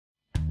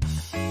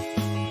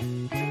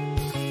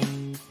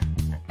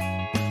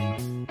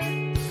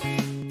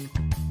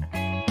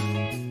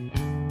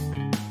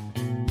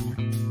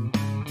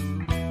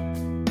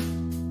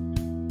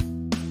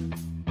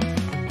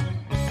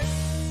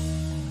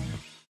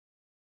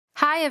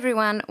Hi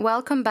everyone,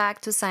 welcome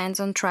back to Science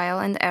on Trial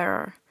and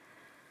Error.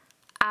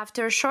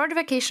 After a short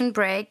vacation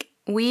break,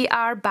 we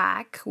are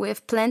back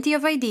with plenty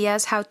of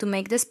ideas how to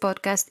make this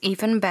podcast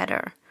even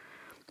better.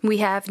 We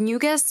have new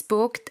guests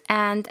booked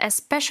and a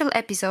special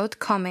episode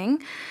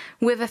coming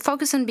with a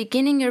focus on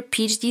beginning your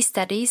PhD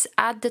studies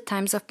at the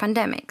times of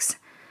pandemics.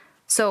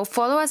 So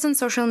follow us on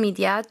social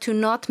media to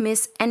not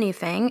miss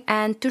anything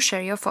and to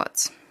share your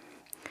thoughts.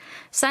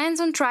 Science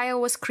on Trial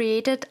was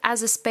created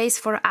as a space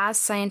for us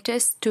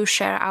scientists to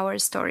share our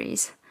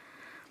stories.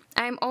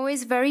 I'm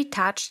always very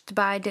touched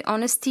by the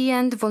honesty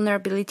and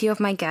vulnerability of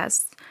my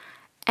guests,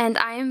 and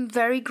I am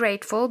very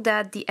grateful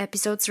that the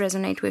episodes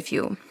resonate with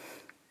you.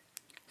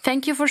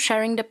 Thank you for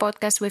sharing the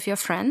podcast with your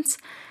friends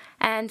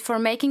and for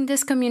making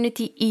this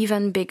community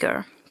even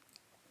bigger.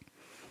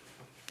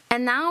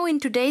 And now in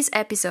today's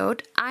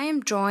episode, I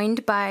am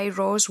joined by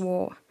Rose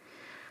Waugh.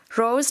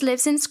 Rose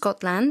lives in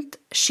Scotland.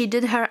 She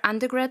did her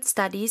undergrad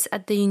studies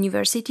at the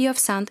University of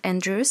St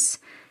Andrews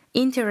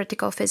in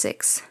theoretical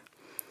physics.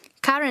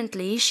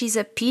 Currently, she's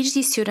a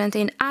PhD student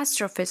in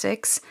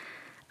astrophysics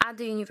at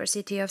the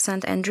University of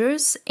St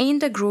Andrews in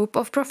the group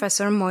of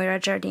Professor Moira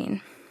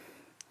Jardine.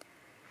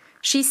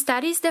 She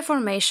studies the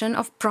formation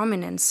of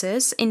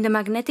prominences in the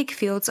magnetic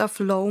fields of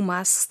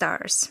low-mass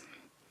stars.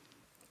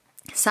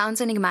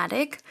 Sounds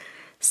enigmatic?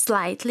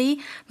 Slightly,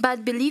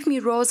 but believe me,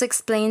 Rose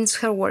explains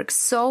her work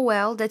so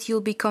well that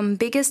you'll become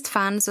biggest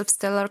fans of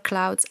stellar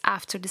clouds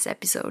after this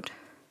episode.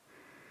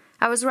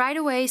 I was right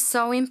away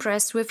so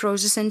impressed with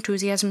Rose's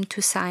enthusiasm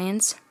to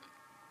science.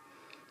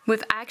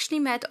 We've actually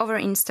met over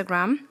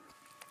Instagram,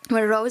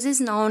 where Rose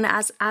is known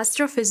as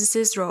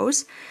Astrophysicist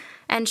Rose,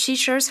 and she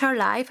shares her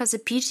life as a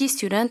PhD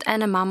student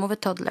and a mom of a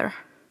toddler.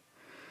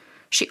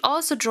 She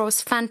also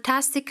draws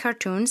fantastic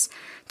cartoons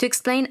to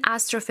explain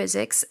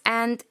astrophysics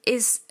and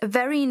is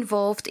very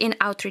involved in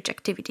outreach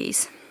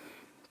activities.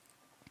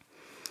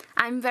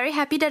 I'm very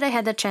happy that I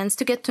had a chance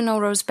to get to know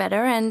Rose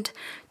better and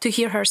to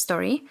hear her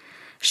story.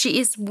 She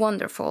is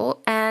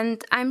wonderful,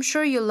 and I'm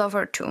sure you'll love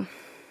her too.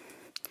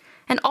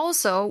 And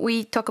also,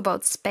 we talk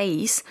about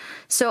space,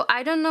 so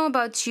I don't know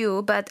about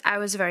you, but I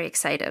was very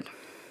excited.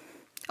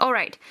 All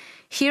right,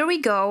 here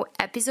we go,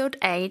 episode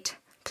 8.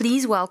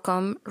 Please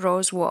welcome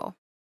Rose Waugh.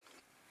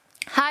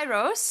 Hi,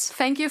 Rose.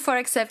 Thank you for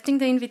accepting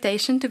the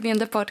invitation to be on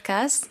the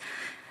podcast.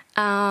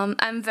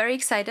 I'm very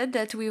excited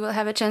that we will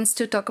have a chance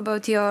to talk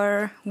about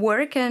your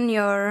work and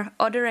your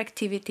other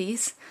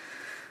activities.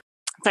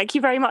 Thank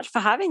you very much for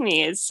having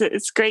me.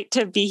 It's great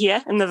to be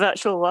here in the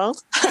virtual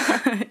world.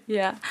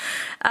 Yeah.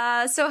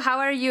 So how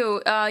are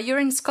you? You're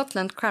in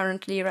Scotland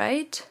currently,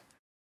 right?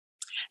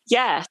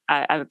 Yeah,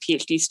 I'm a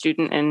PhD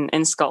student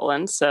in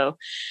Scotland. So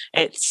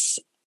it's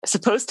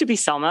supposed to be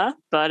summer,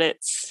 but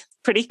it's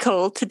pretty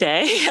cold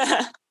today.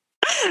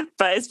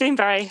 But it's been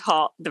very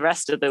hot the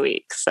rest of the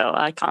week, so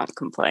I can't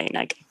complain.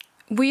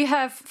 We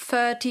have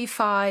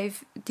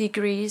 35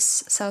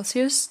 degrees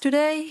Celsius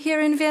today here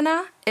in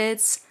Vienna.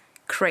 It's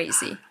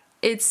crazy.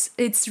 It's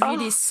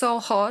really so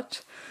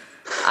hot.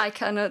 I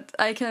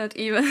cannot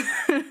even.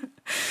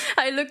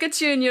 I look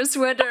at you in your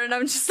sweater and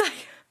I'm just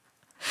like,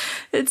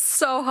 it's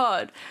so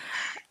hot.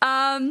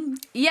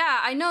 Yeah,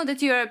 I know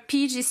that you're a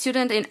PhD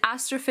student in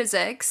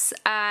astrophysics,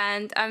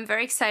 and I'm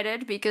very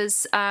excited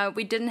because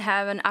we didn't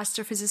have an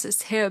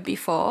astrophysicist here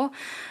before.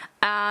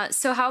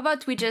 So how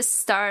about we just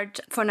start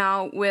for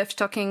now with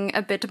talking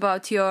a bit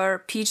about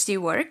your PhD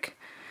work.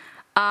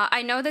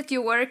 I know that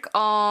you work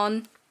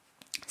on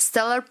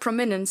stellar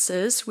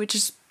prominences, which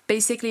is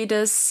basically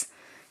this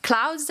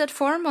clouds that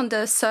form on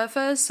the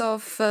surface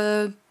of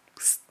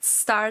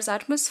star's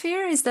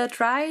atmosphere. Is that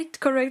right?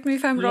 Correct me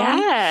if I'm wrong.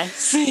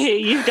 Yes,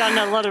 you've done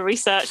a lot of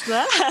research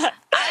there.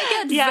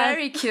 I get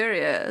very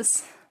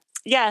curious.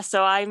 Yeah,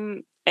 so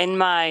I'm in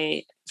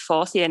my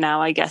fourth year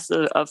now, I guess,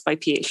 of my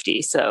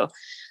PhD. So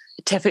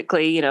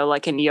typically,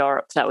 like in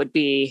Europe, that would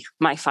be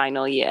my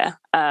final year.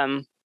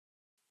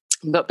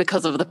 But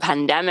because of the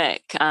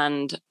pandemic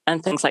and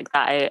things like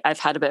that, I've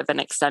had a bit of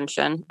an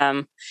extension.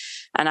 And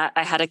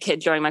I had a kid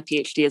during my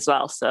PhD as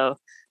well. So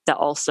that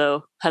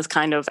also has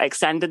kind of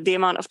extended the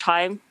amount of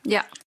time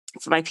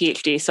for my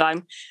PhD. So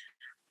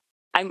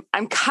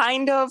I'm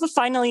kind of a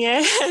final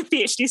year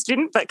PhD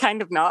student, but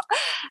kind of not.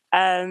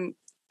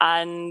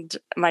 And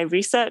my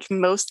research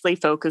mostly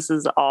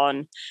focuses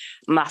on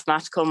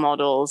mathematical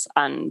models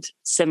and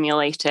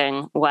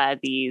simulating where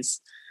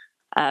these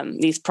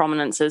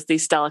prominences,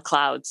 these stellar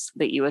clouds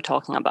that you were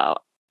talking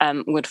about,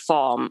 would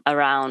form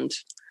around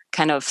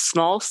kind of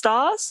small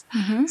stars.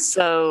 Mm-hmm.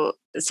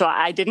 So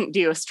I didn't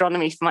do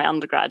astronomy for my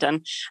undergrad.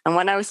 And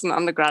when I was in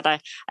undergrad,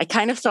 I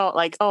kind of thought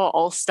like, oh,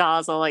 all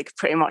stars are like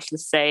pretty much the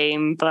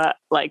same, but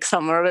like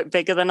some are a bit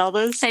bigger than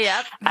others.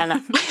 Yep.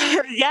 And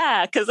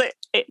yeah, because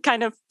it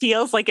kind of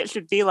feels like it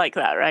should be like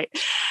that, right?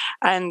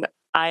 And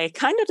I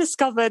kind of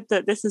discovered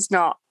that this is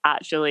not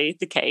actually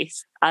the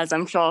case, as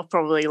I'm sure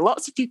probably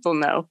lots of people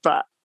know,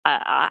 but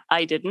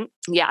I didn't.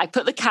 Yeah, I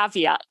put the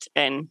caveat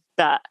in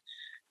that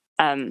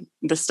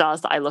the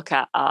stars that I look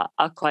at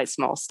are quite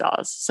small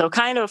stars. So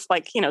kind of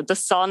like, the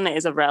sun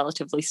is a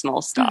relatively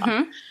small star.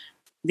 Mm-hmm.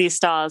 These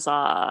stars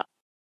are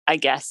I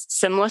guess,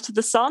 similar to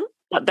the sun,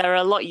 but they're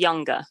a lot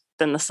younger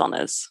than the sun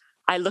is.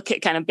 I look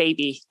at kind of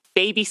baby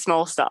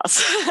small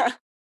stars.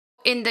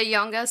 In the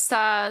younger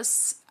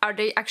stars, are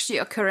they actually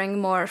occurring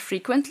more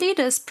frequently,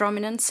 these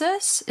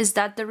prominences? Is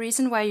that the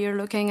reason why you're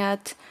looking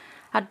at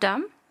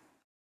them?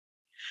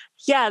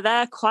 Yeah,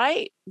 they're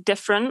quite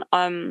different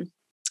on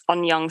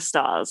young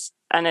stars.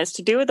 And it's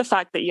to do with the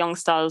fact that young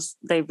stars,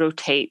 they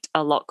rotate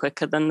a lot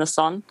quicker than the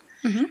sun.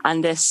 Mm-hmm.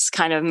 And this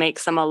kind of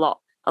makes them a lot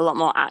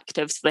more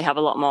active. So they have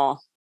a lot more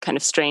kind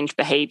of strange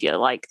behavior,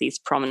 like these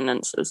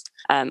prominences.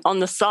 On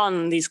the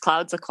sun, these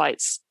clouds are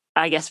quite,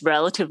 I guess,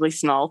 relatively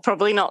small,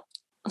 probably not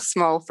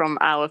small from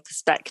our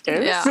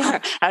perspective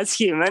as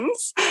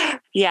humans.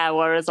 Yeah,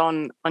 whereas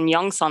on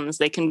young suns,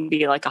 they can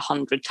be like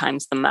 100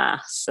 times the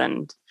mass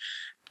and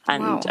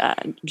wow.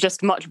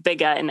 Just much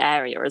bigger in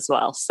area as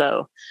well.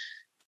 So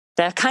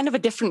they're kind of a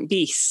different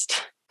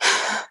beast.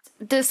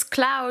 These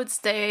clouds,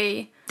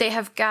 they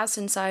have gas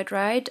inside,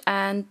 right?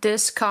 And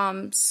this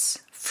comes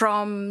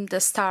from the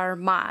star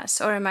mass,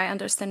 or am I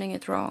understanding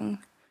it wrong?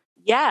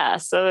 Yeah,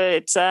 so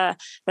it's they're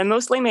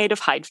mostly made of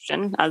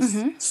hydrogen, as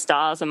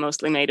stars are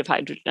mostly made of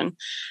hydrogen.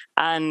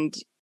 And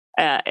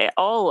it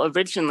all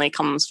originally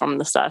comes from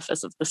the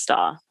surface of the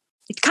star.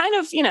 It's kind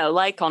of,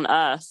 like on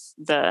Earth,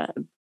 the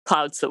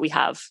clouds that we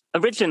have.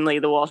 Originally,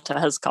 the water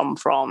has come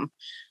from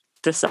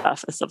the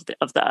surface of the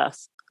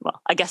Earth. Well,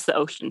 I guess the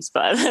oceans,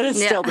 but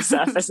it's still the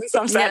surface in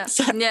some sense.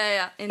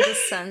 Yeah, in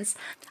this sense.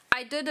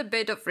 I did a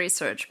bit of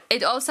research.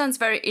 It all sounds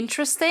very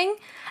interesting.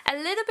 A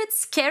little bit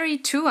scary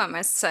too, I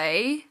must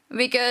say,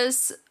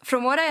 because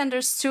from what I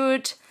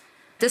understood,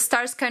 the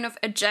stars kind of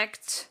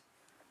eject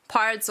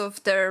parts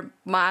of their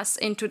mass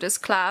into these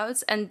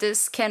clouds, and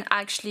this can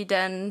actually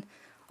then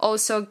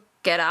also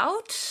get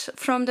out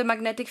from the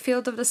magnetic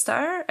field of the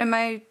star. Am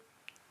I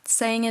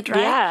saying it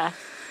right?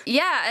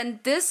 Yeah, and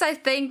this, I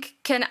think,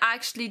 can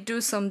actually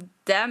do some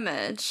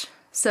damage.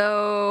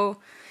 So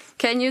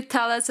can you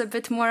tell us a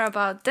bit more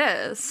about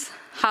this?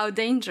 How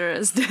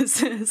dangerous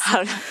this is?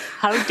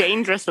 How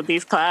dangerous are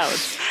these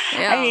clouds?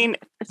 Yeah. I mean,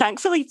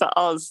 thankfully for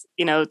us,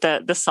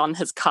 the sun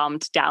has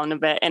calmed down a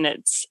bit, and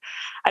it's,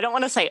 I don't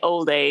want to say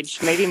old age,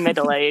 maybe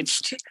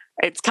middle-aged.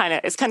 It's kind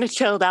of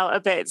chilled out a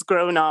bit. It's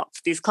grown up.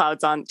 These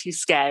clouds aren't too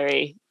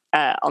scary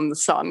on the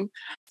sun.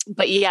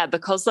 But yeah,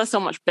 because they're so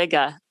much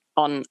bigger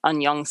on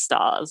young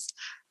stars,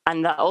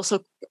 and they're also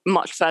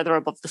much further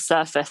above the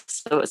surface,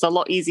 so it's a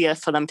lot easier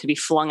for them to be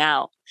flung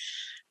out.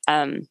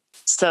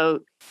 So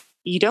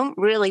you don't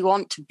really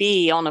want to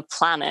be on a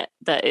planet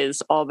that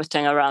is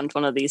orbiting around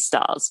one of these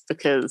stars,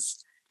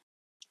 because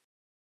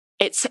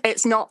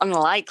it's not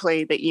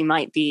unlikely that you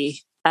might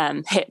be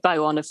hit by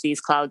one of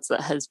these clouds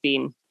that has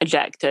been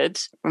ejected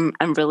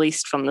and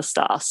released from the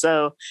star.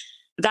 So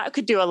that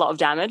could do a lot of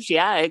damage.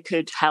 Yeah, it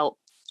could help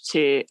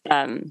to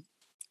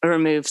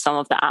remove some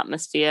of the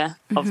atmosphere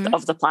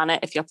of the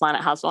planet, if your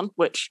planet has one,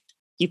 which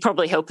you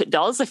probably hope it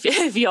does if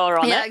you're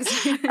on it.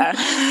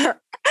 Exactly.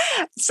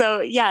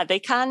 So yeah, they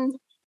can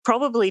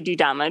probably do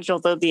damage,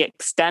 although the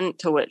extent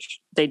to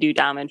which they do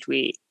damage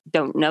we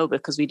don't know,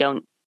 because we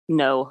don't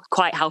know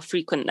quite how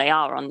frequent they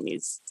are on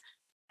these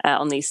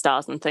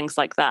stars and things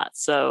like that.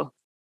 So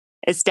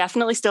it's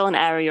definitely still an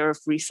area of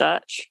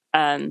research.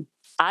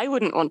 I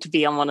wouldn't want to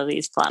be on one of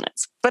these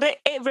planets, but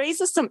it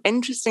raises some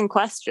interesting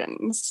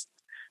questions.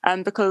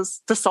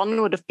 Because the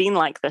sun would have been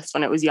like this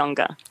when it was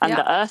younger, and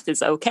the Earth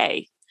is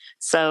okay.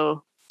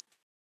 So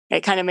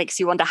it kind of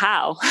makes you wonder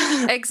how.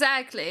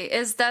 Exactly.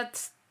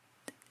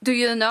 Do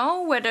you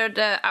know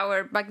whether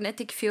our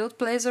magnetic field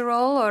plays a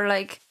role, or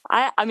like?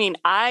 I mean,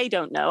 I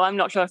don't know. I'm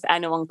not sure if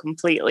anyone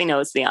completely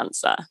knows the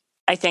answer.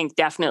 I think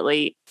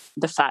definitely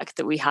the fact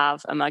that we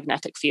have a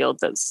magnetic field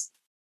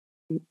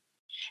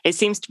it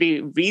seems to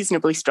be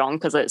reasonably strong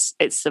because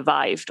it's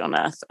survived on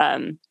Earth.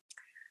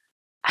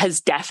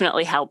 Has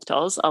definitely helped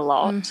us a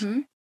lot.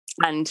 Mm-hmm.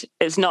 And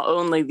it's not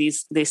only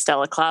these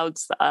stellar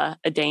clouds that are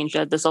a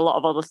danger. There's a lot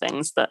of other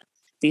things that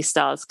these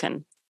stars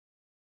can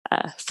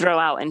throw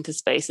out into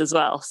space as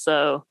well.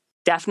 So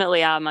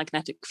definitely our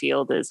magnetic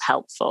field is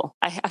helpful.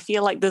 I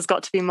feel like there's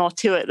got to be more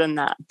to it than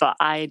that, but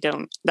I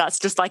don't. That's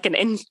just like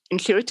an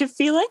intuitive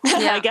feeling,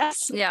 I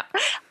guess. Yeah.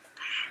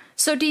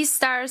 So these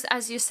stars,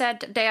 as you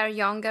said, they are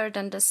younger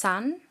than the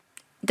sun.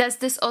 Does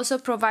this also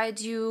provide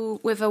you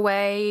with a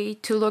way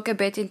to look a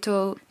bit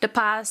into the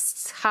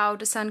past, how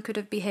the sun could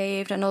have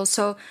behaved, and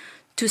also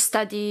to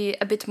study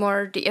a bit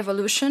more the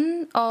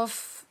evolution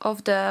of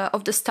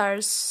the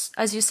stars?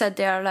 As you said,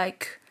 they are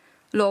like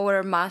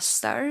lower mass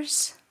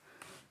stars.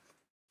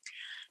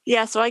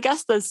 Yeah, so I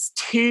guess there's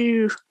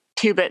two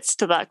bits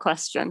to that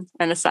question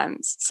in a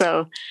sense.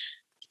 So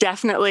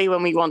definitely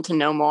when we want to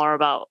know more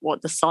about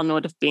what the sun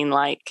would have been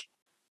like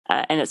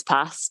in its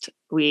past,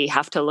 we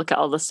have to look at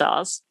all the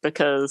stars,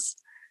 because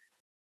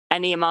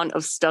any amount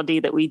of study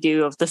that we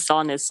do of the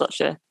sun is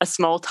such a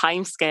small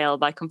time scale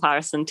by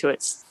comparison to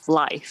its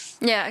life.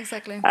 Yeah,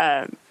 exactly.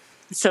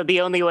 So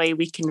the only way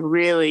we can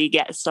really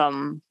get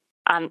some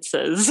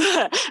answers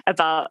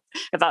about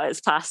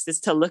its past is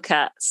to look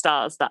at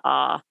stars that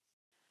are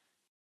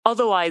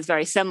otherwise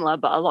very similar,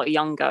 but a lot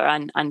younger,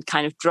 and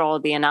kind of draw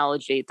the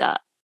analogy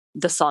that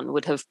the sun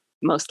would have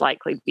most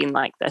likely been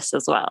like this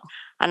as well.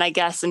 And I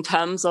guess in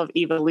terms of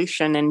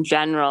evolution in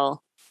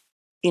general,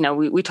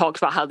 we talked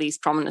about how these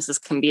prominences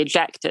can be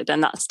ejected,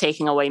 and that's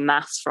taking away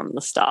mass from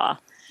the star.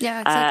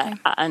 Yeah,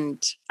 exactly.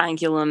 And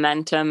angular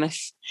momentum.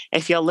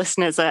 If your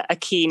listeners are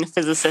keen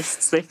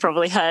physicists, they've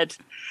probably heard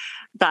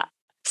that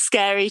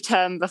scary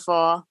term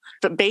before.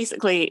 But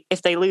basically,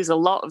 if they lose a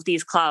lot of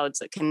these clouds,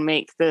 it can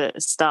make the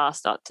star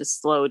start to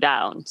slow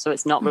down. So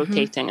it's not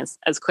rotating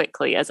as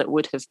quickly as it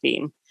would have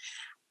been.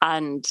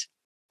 And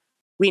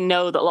we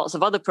know that lots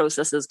of other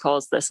processes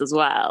cause this as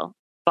well.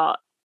 But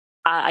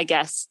I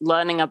guess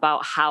learning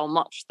about how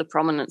much the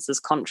prominences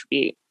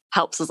contribute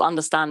helps us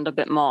understand a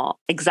bit more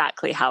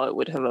exactly how it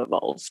would have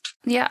evolved.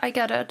 Yeah, I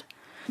get it.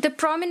 The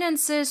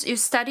prominences you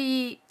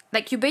study,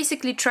 like you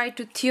basically try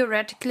to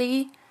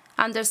theoretically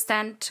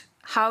understand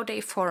how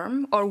they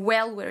form, or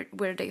where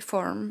they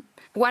form.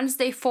 Once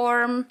they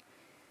form,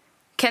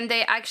 can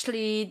they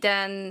actually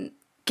then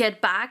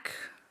get back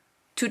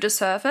to the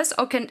surface,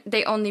 or can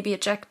they only be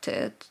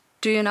ejected?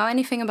 Do you know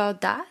anything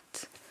about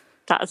that?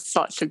 That's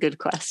such a good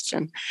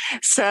question.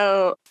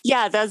 So,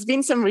 yeah, there's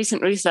been some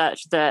recent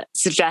research that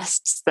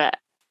suggests that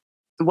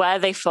where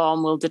they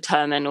form will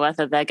determine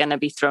whether they're going to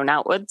be thrown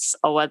outwards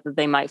or whether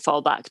they might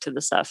fall back to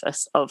the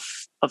surface of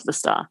the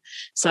star.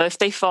 So if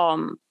they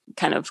form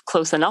kind of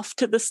close enough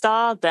to the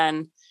star,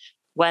 then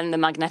when the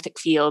magnetic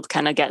field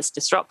kind of gets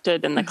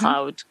disrupted and the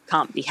cloud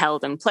can't be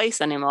held in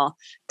place anymore,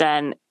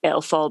 then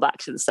it'll fall back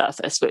to the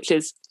surface, which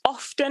is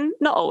often,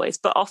 not always,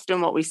 but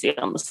often what we see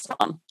on the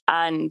sun.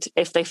 And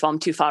if they form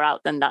too far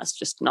out, then that's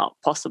just not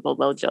possible.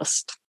 They'll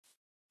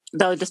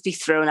just be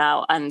thrown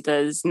out, and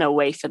there's no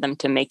way for them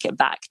to make it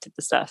back to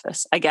the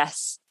surface. I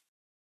guess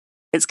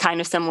it's kind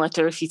of similar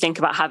to if you think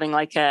about having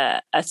like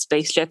a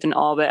spaceship in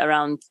orbit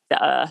around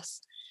the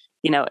Earth.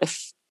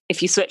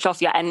 If you switch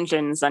off your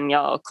engines and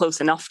you're close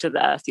enough to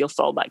the Earth, you'll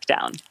fall back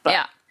down.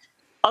 But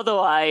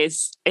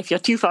otherwise, if you're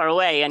too far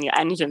away and your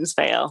engines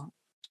fail,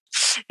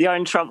 you're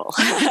in trouble.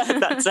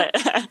 That's it.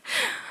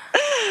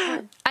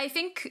 I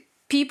think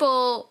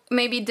people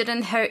maybe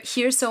didn't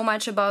hear so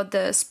much about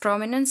the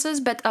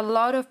prominences, but a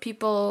lot of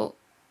people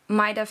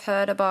might have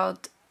heard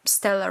about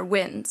stellar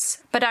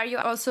winds. But are you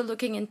also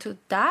looking into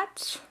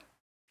that?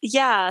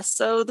 Yeah,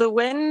 so the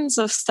winds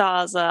of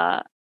stars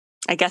are,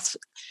 I guess,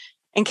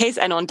 in case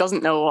anyone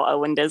doesn't know what a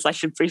wind is, I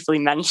should briefly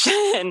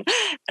mention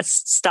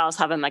stars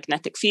have a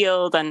magnetic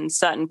field, and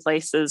certain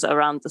places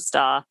around the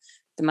star,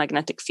 the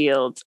magnetic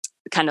field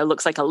kind of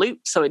looks like a loop,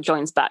 so it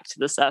joins back to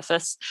the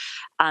surface,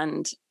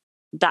 and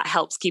that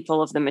helps keep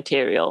all of the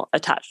material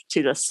attached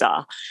to the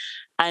star.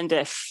 And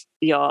if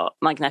your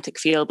magnetic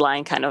field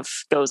line kind of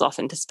goes off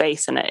into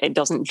space and it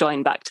doesn't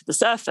join back to the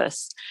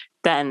surface,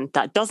 then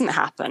that doesn't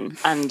happen.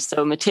 And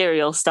so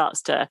material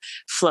starts to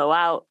flow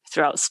out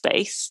throughout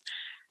space.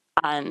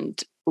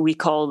 And we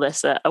call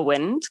this a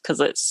wind because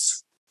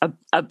it's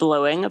a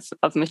blowing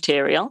of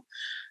material.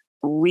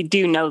 We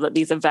do know that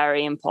these are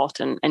very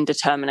important in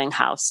determining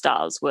how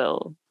stars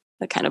will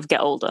kind of get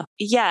older.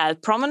 Yeah,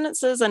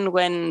 prominences and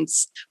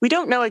winds, we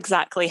don't know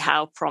exactly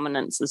how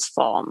prominences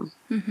form,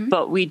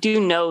 but we do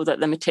know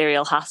that the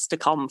material has to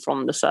come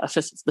from the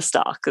surface of the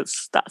star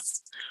because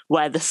that's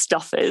where the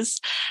stuff is.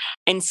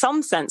 In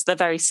some sense, they're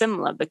very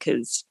similar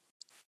because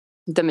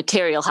the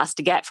material has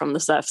to get from the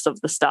surface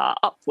of the star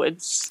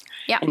upwards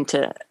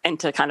into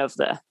kind of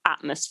the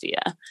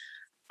atmosphere.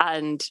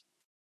 And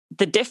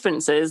the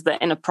difference is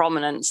that in a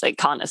prominence, it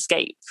can't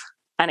escape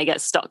and it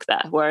gets stuck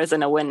there, whereas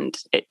in a wind,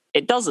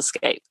 it does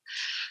escape.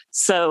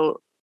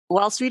 So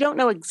whilst we don't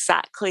know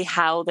exactly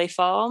how they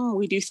form,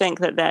 we do think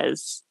that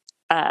there's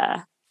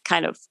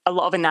kind of a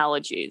lot of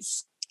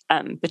analogies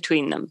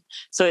between them.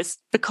 So it's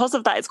because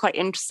of that, it's quite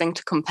interesting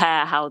to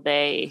compare how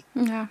they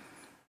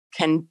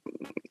can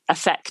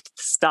affect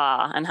the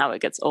star and how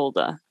it gets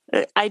older.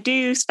 I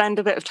do spend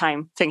a bit of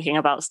time thinking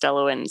about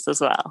stellar winds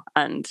as well.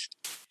 And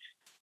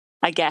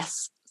I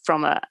guess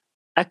from a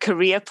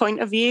career point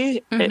of view,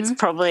 it's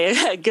probably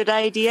a good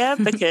idea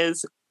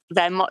because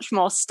they're much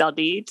more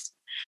studied.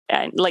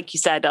 And like you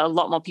said, a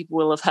lot more people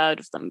will have heard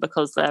of them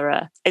because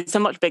it's a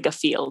much bigger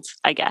field,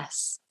 I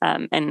guess,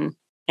 in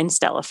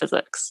stellar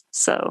physics.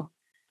 So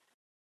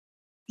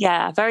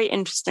yeah, very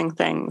interesting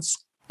things.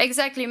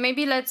 Exactly.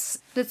 Maybe let's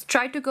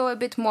try to go a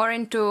bit more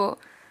into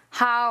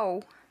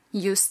how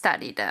you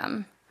study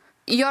them.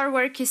 Your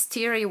work is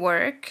theory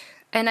work,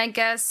 and I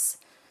guess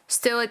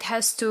still it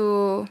has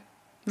to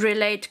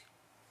relate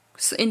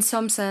in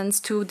some sense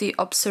to the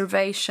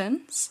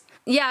observations.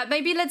 Yeah,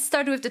 maybe let's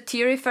start with the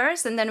theory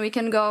first, and then we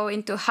can go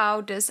into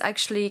how this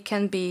actually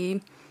can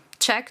be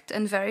checked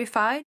and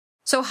verified.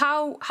 So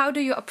how do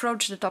you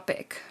approach the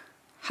topic?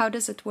 How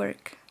does it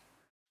work?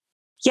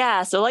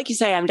 Yeah, so like you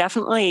say, I'm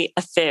definitely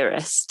a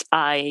theorist.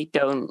 I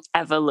don't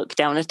ever look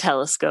down a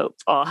telescope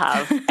or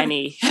have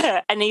any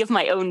of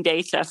my own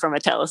data from a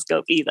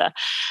telescope either.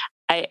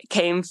 I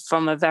came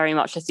from a very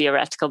much a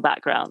theoretical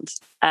background.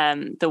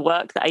 The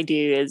work that I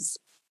do is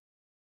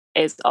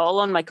is all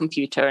on my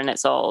computer, and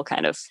it's all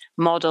kind of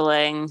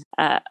modeling,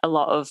 a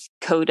lot of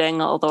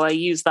coding, although I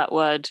use that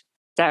word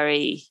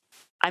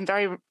I'm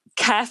very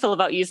careful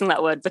about using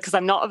that word because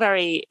I'm not a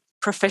very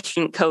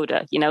proficient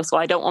coder, so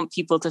I don't want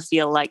people to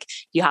feel like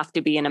you have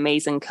to be an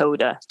amazing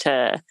coder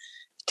to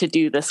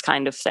do this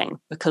kind of thing,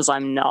 because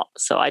I'm not.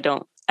 So I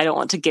don't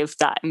want to give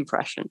that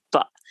impression,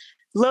 but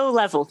low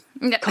level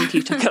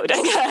computer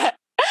coding.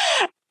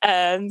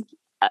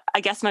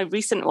 I guess my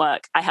recent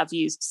work, I have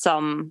used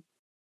some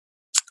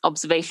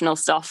observational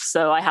stuff.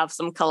 So I have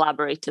some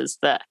collaborators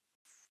that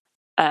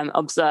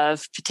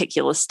observe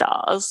particular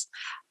stars,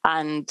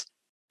 and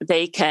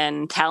they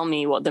can tell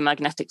me what the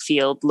magnetic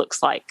field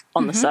looks like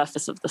on the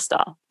surface of the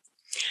star.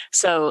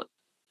 So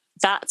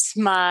that's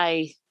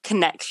my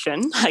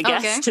connection, I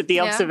guess, to the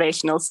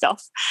observational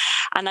stuff.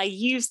 And I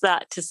use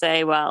that to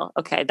say, well,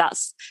 okay,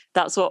 that's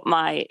what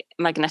my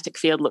magnetic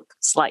field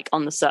looks like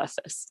on the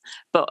surface.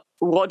 But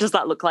what does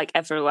that look like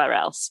everywhere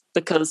else?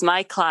 Because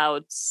my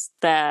clouds,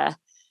 they're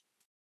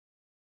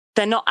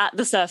not at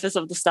the surface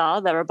of the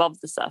star, they're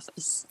above the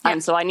surface. Yeah.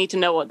 And so I need to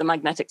know what the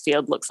magnetic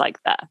field looks like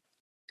there.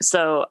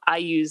 So I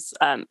use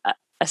a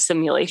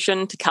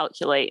simulation to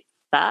calculate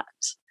that.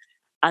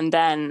 And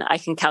then I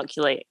can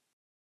calculate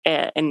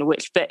in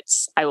which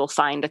bits I will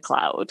find a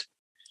cloud.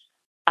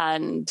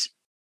 And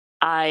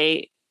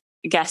I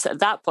guess at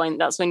that point,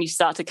 that's when you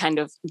start to kind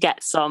of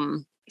get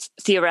some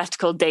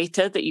theoretical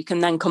data that you can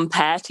then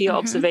compare to your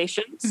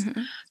observations.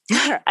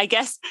 I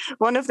guess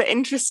one of the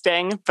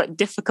interesting but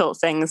difficult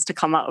things to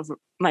come out of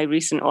my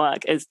recent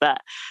work is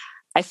that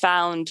I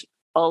found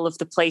all of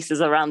the places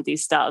around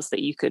these stars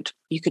that you could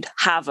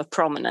have a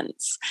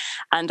prominence.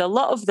 And a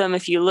lot of them,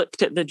 if you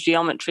looked at the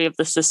geometry of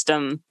the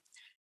system,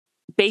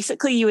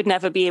 basically you would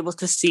never be able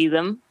to see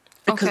them,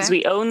 because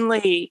we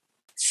only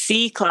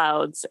see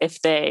clouds if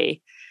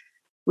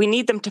we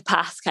need them to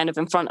pass kind of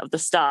in front of the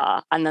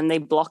star, and then they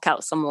block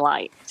out some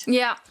light.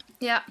 Yeah.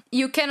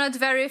 You cannot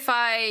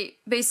verify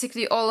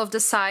basically all of the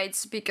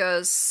sides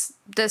because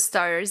the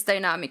star is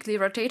dynamically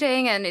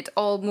rotating and it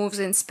all moves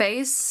in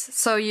space.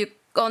 So you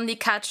only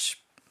catch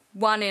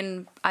one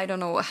in,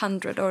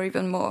 100 or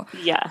even more.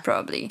 Yeah,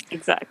 probably.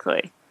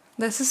 Exactly.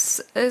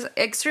 This is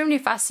extremely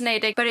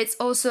fascinating, but it's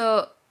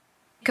also,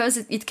 because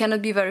it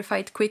cannot be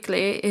verified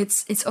quickly,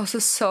 it's also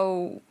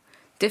so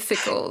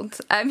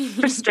difficult. I mean,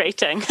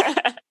 frustrating.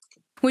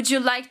 Would you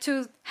like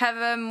to have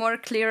a more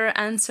clear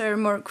answer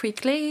more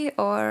quickly,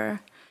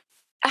 or?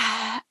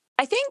 I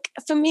think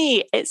for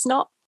me, it's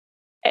not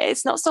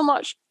so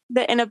much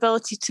the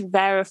inability to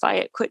verify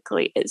it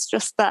quickly. It's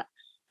just that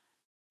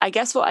I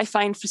guess what I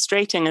find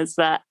frustrating is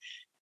that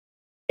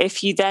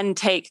if you then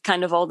take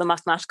kind of all the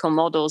mathematical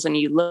models and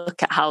you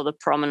look at how the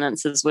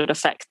prominences would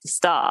affect the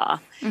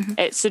star,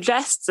 it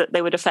suggests that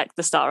they would affect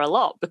the star a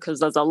lot because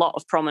there's a lot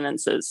of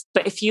prominences.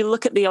 But if you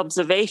look at the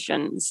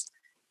observations,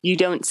 you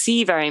don't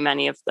see very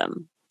many of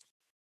them.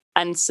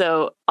 And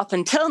so up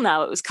until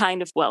now, it was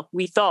kind of, well,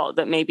 we thought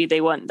that maybe they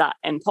weren't that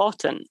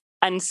important.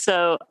 And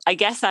so I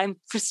guess I'm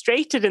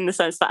frustrated in the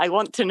sense that I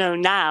want to know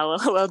now,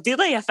 well, do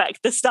they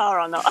affect the star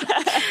or not?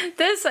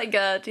 This I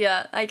got,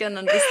 yeah, I can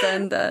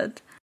understand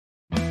that.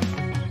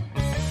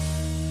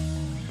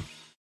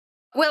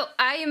 Well,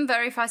 I am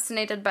very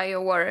fascinated by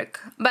your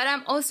work, but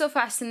I'm also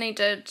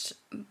fascinated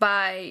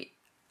by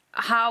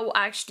how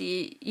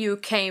actually you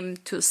came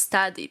to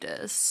study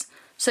this.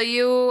 So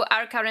you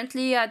are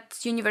currently at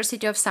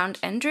University of St.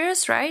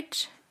 Andrews,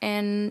 right?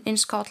 In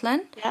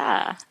Scotland?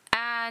 Yeah.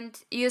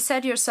 And you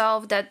said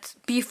yourself that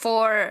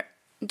before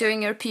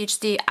doing your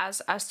PhD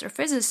as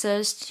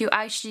astrophysicist, you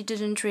actually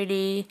didn't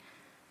really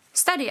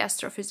study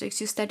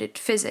astrophysics, you studied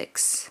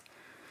physics.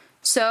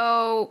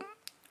 So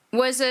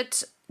was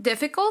it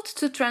difficult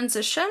to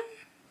transition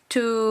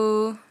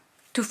to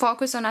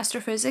focus on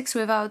astrophysics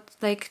without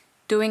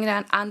doing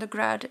an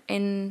undergrad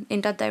in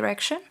that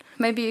direction?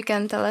 Maybe you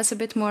can tell us a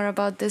bit more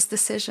about this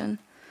decision.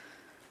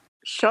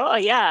 Sure,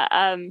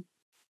 yeah.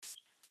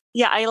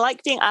 Yeah, I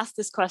like being asked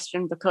this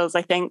question because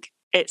I think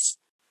it's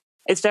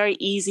very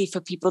easy for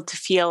people to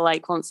feel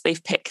like once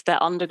they've picked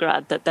their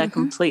undergrad that they're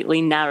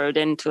completely narrowed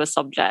into a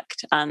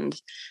subject.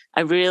 And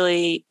I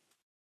really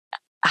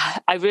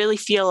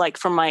feel like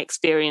from my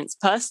experience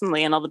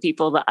personally and other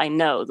people that I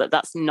know that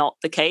that's not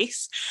the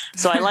case.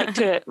 So I like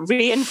to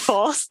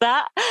reinforce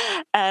that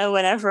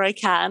whenever I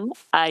can.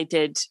 I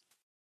did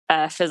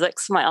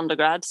physics for my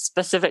undergrad.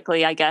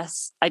 Specifically, I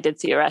guess I did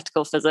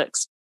theoretical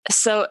physics.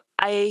 So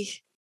I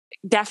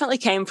definitely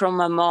came from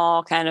a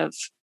more kind of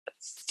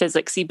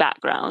physicsy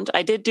background.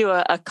 I did do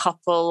a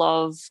couple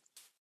of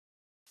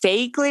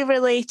vaguely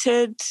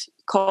related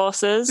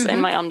courses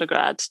in my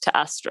undergrad to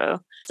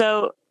astro.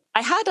 So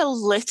I had a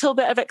little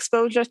bit of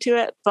exposure to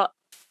it, but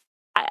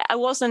I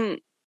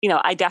wasn't,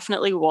 I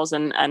definitely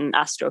wasn't an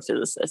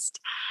astrophysicist.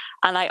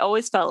 And I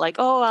always felt like,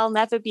 oh, I'll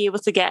never be able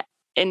to get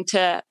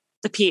into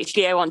the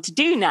PhD I want to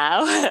do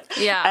now.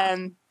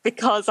 Yeah.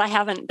 Because I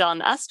haven't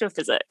done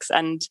astrophysics.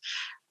 And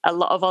a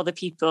lot of other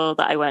people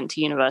that I went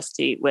to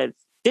university with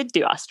did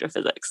do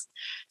astrophysics.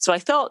 So I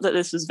thought that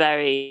this was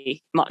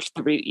very much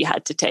the route you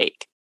had to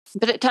take.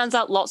 But it turns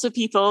out lots of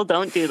people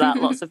don't do that.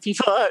 Lots of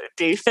people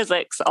do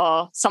physics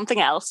or something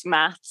else,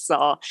 maths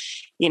or,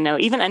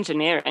 even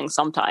engineering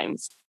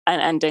sometimes,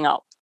 and ending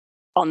up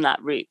on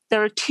that route.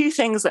 There are two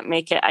things that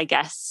make it, I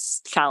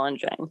guess,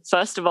 challenging.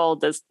 First of all,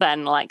 there's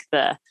then like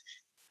I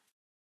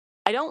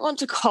don't want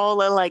to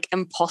call it like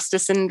imposter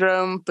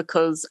syndrome,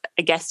 because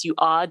I guess you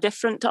are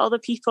different to other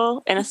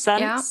people in a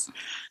sense.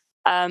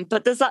 Yeah.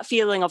 But there's that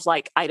feeling of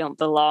like, I don't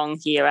belong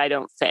here. I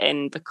don't fit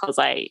in because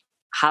I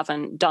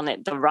haven't done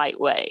it the right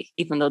way,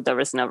 even though there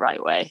is no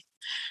right way.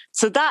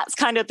 So that's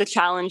kind of the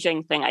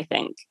challenging thing, I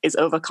think, is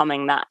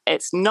overcoming that.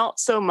 It's not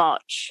so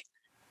much.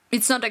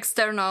 It's not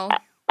external.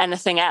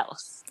 Anything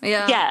else.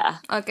 Yeah. Yeah.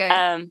 Okay.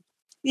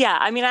 Yeah.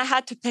 I mean, I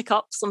had to pick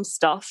up some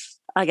stuff,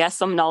 I guess,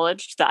 some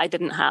knowledge that I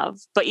didn't have,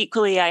 but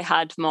equally I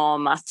had more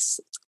maths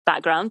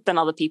background than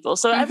other people.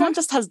 So everyone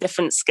just has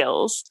different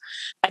skills.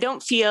 I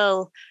don't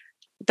feel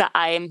that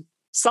I'm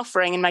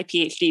suffering in my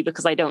PhD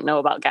because I don't know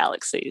about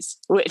galaxies,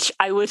 which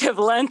I would have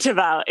learnt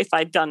about if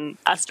I'd done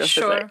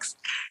astrophysics.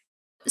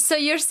 Sure. So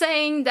you're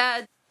saying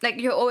that like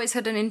you always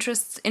had an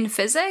interest in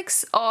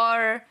physics,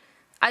 or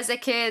as a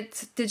kid,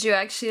 did you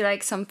actually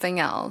like something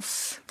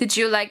else? Did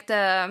you like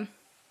the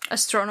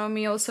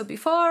astronomy also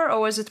before, or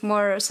was it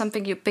more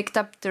something you picked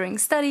up during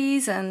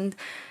studies and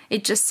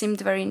it just seemed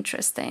very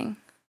interesting?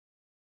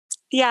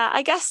 Yeah,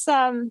 I guess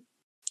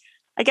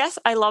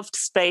I loved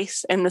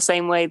space in the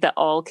same way that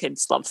all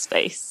kids love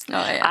space.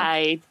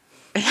 Oh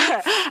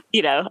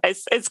yeah.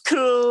 It's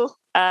cool.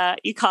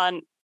 You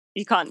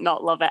can't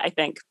not love it, I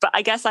think. But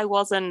I guess I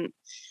wasn't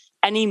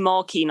any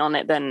more keen on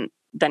it than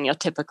your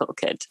typical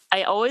kid.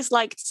 I always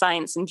liked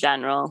science in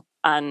general,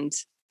 and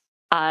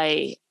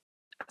I,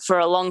 for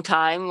a long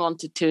time,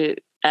 wanted to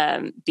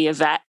be a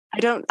vet. I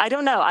don't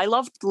know. I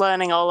loved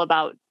learning all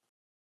about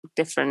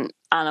different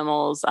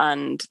animals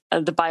and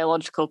the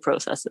biological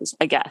processes,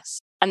 I guess.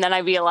 And then I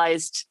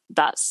realized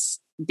that's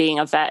being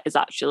a vet is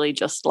actually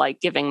just like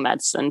giving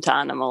medicine to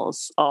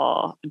animals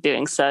or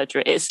doing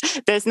surgery.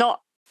 There's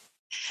not,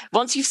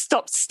 once you've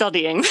stopped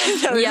studying,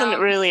 there isn't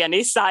really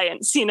any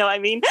science, you know what I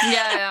mean?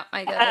 Yeah,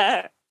 I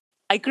get it.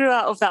 I grew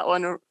out of that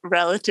one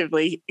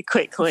relatively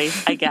quickly,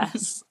 I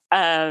guess.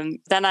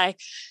 Then I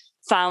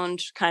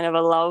found kind of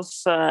a love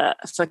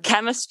for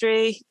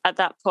chemistry at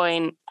that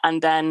point,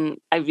 and then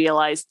I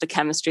realized the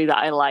chemistry that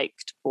I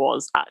liked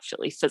was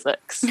actually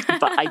physics,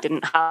 but I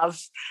didn't have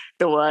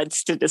the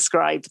words to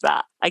describe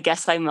that. I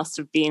guess I must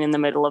have been in the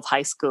middle of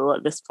high school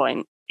at this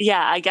point.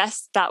 Yeah, I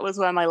guess that was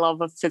where my love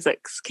of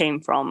physics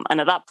came from, and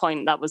at that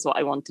point that was what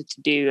I wanted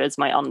to do as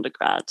my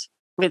undergrad,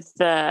 with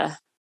the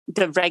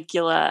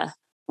regular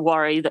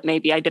worry that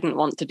maybe I didn't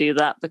want to do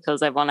that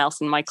because everyone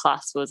else in my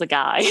class was a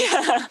guy.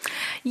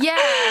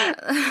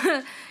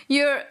 Yeah,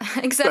 you're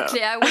exactly.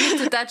 So. I wanted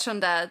to touch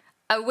on that.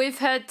 We've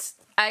had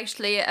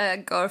actually a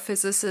girl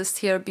physicist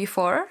here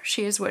before.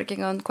 She is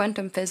working on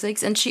quantum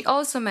physics, and she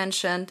also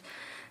mentioned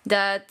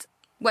that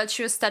while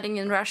she was studying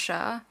in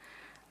Russia,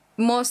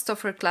 most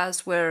of her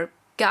class were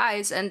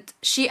guys, and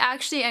she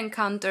actually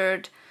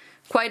encountered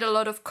quite a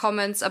lot of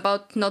comments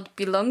about not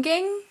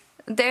belonging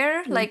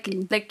there, like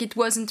it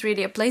wasn't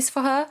really a place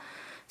for her.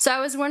 So I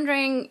was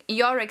wondering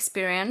your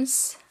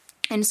experience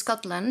in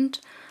Scotland,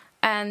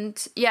 and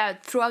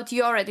throughout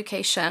your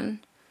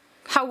education,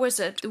 how was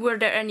it? Were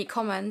there any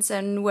comments,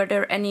 and were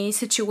there any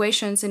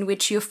situations in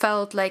which you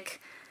felt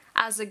like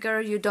as a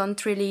girl you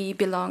don't really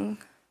belong?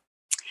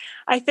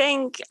 I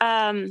think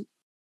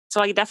so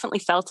I definitely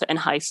felt it in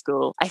high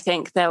school. I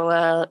think there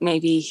were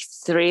maybe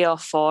 3 or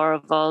 4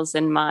 of us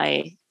in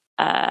my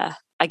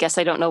I guess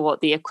I don't know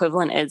what the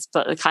equivalent is,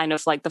 but the kind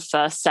of like the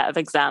first set of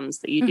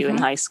exams that you do in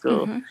high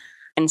school.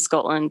 In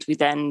Scotland, we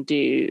then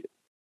do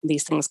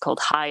these things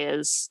called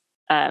hires,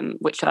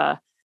 which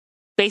are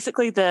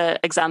basically the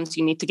exams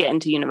you need to get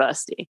into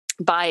university.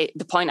 By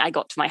the point I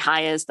got to my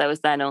hires, there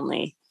was then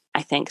only,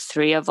 I think,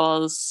 3 of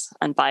us.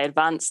 And by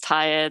advanced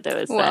hire, there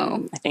was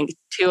then, I think,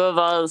 2 of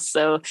us.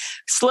 So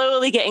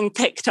slowly getting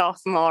picked off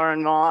more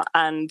and more.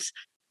 And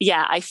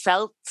yeah, I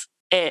felt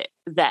it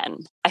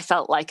then. I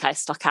felt like I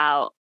stuck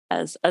out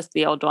as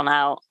the odd one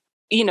out.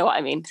 You know what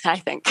I mean, I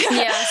think.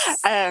 Yes.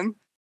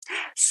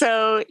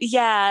 So,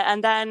 yeah.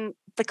 And then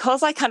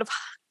because I kind of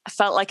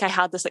felt like I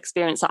had this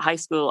experience at high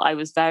school, I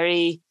was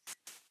very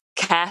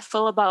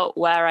careful about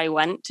where I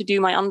went to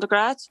do my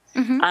undergrad.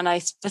 And I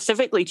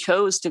specifically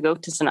chose to go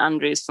to St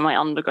Andrews for my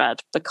undergrad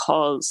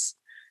because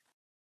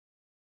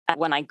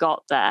when I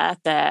got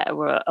there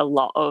were a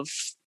lot of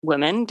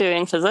women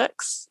doing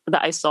physics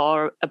that I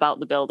saw about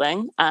the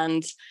building.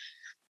 And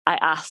I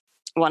asked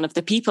one of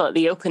the people at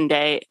the open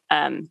day,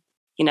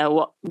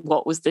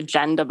 what was the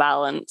gender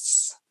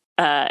balance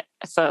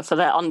for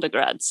their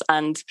undergrads.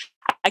 And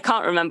I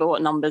can't remember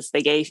what numbers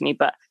they gave me,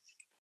 but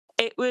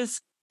it was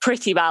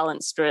pretty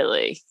balanced,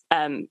 really,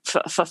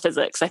 for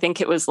physics. I think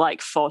it was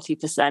like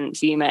 40%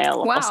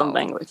 female or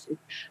something, which is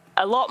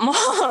a lot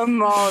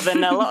more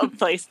than a lot of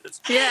places.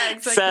 Yeah,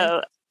 exactly.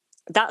 So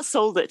that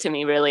sold it to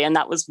me, really. And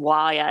that was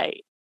why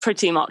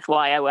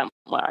I went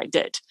where I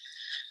did.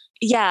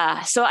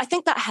 Yeah, so I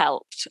think that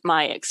helped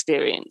my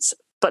experience.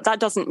 But that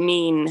doesn't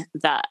mean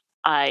that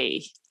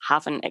I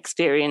haven't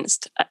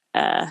experienced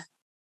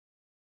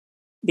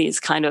these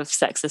kind of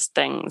sexist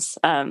things.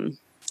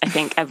 I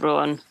think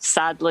everyone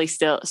sadly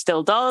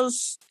still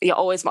does. You're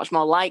always much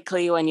more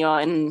likely when you're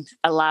in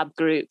a lab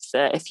group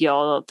that if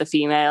you're the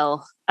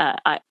female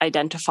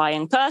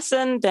identifying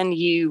person, then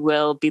you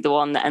will be the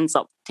one that ends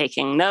up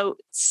taking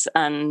notes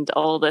and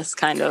all this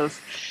kind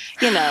of,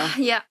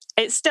 Yeah,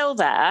 it's still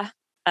there.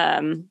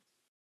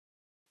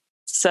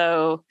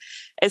 So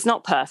it's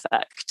not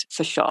perfect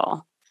for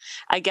sure.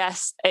 I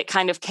guess it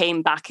kind of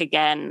came back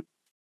again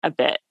a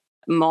bit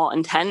more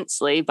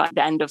intensely by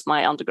the end of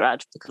my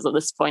undergrad, because at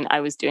this point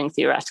I was doing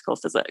theoretical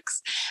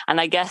physics.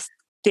 And I guess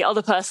the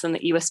other person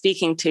that you were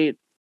speaking to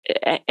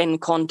in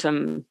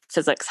quantum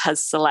physics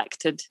has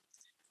selected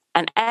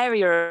an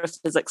area of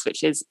physics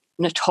which is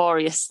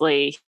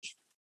notoriously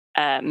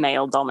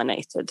male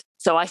dominated.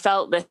 So I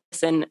felt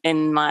this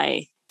in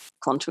my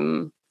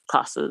quantum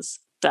classes,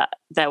 that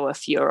there were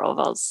fewer of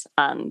us,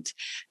 and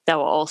there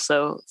were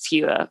also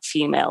fewer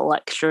female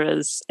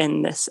lecturers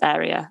in this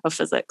area of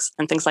physics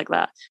and things like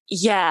that.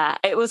 Yeah,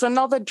 it was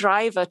another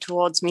driver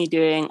towards me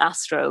doing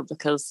astro,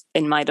 because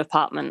in my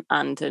department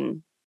and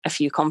in a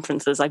few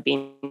conferences I've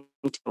been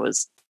to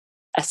was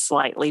a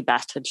slightly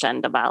better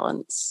gender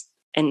balance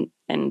in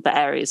the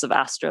areas of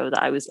astro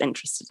that I was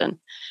interested in.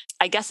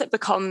 I guess it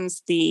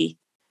becomes the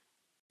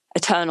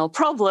eternal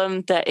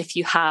problem that if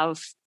you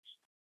have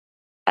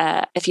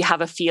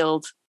a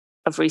field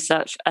of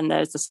research and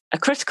there's a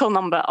critical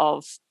number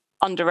of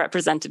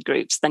underrepresented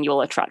groups, then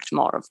you'll attract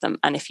more of them.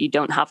 And if you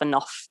don't have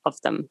enough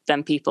of them,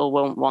 then people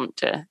won't want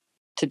to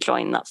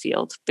join that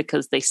field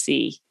because they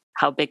see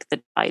how big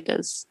the divide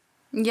is.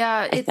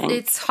 Yeah,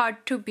 it's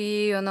hard to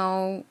be, in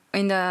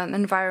an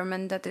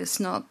environment that is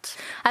not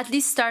at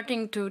least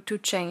starting to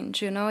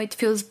change. It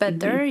feels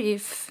better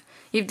if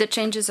the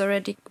change is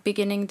already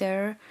beginning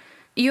there.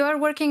 You are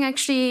working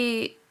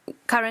actually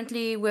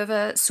currently with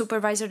a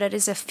supervisor that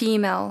is a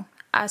female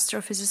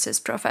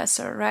astrophysicist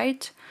professor,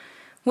 right?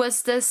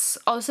 Was this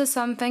also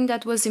something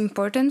that was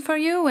important for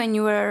you when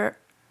you were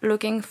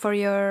looking for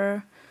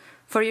your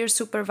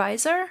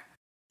supervisor?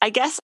 I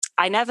guess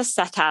I never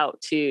set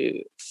out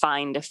to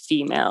find a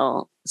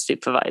female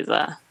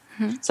supervisor.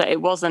 So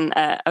it wasn't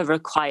a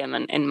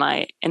requirement in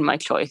my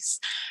choice.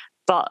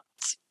 But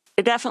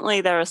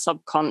definitely there are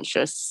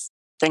subconscious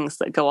things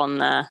that go on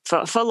there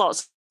for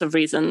lots of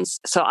reasons.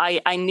 So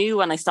I knew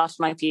when I started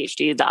my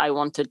PhD that I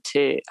wanted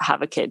to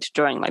have a kid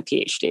during my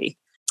PhD,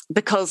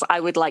 because I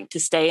would like to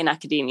stay in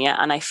academia,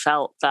 and I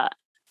felt that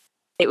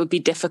it would be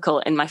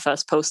difficult in my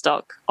first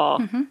postdoc or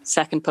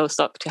second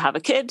postdoc to have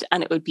a kid,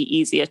 and it would be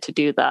easier to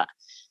do that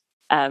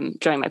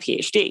during my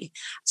PhD.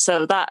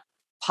 So that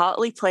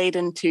partly played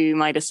into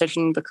my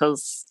decision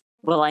because,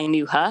 well, I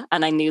knew her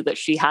and I knew that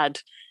she had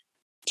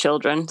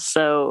children.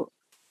 So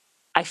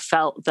I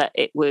felt that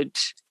it would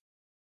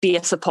be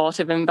a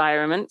supportive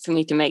environment for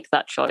me to make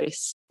that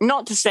choice.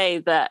 Not to say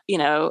that,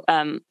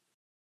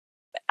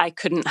 I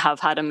couldn't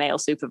have had a male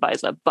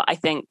supervisor, but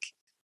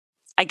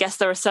I guess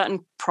there are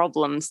certain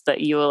problems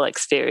that you will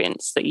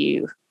experience that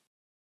you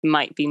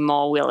might be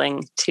more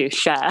willing to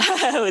share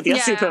with your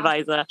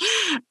supervisor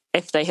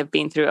if they have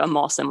been through a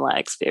more similar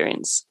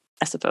experience,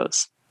 I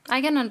suppose.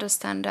 I can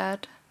understand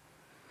that.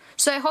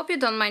 So I hope you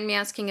don't mind me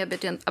asking a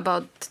bit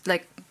about,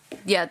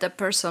 the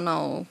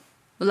personal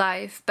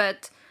life,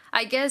 but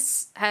I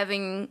guess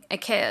having a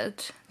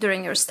kid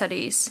during your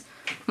studies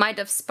might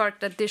have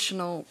sparked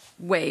additional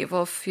wave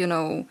of,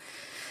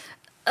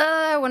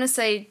 I want to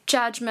say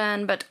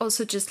judgment, but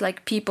also just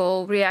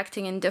people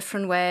reacting in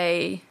different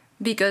way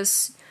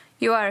because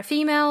you are a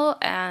female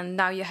and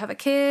now you have a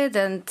kid.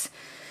 And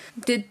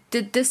did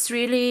this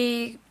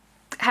really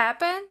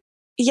happen?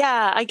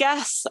 Yeah, I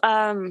guess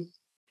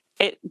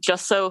it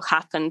just so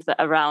happened that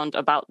around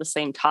about the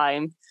same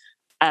time,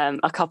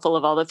 a couple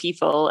of other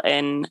people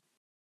in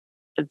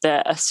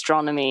the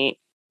astronomy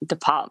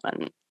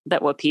department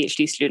that were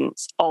PhD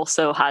students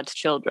also had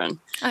children.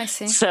 I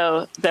see.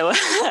 So there were,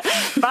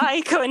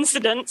 by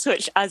coincidence,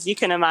 which, as you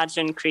can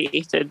imagine,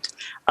 created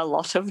a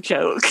lot of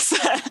jokes.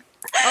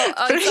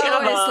 It's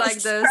always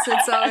like this.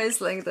 It's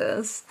always like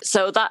this.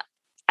 So that,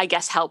 I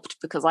guess, helped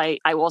because I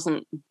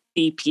wasn't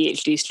the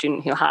PhD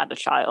student who had a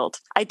child.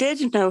 I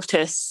did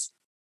notice,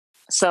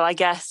 so I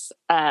guess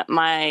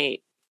my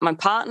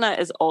partner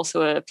is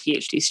also a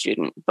PhD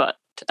student, but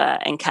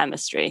in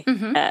chemistry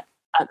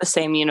at the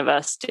same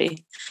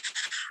university.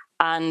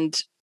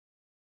 And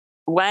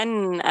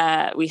when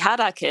we had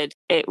our kid,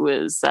 it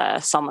was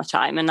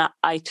summertime, and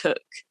I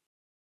took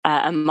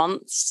a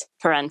month's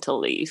parental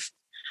leave.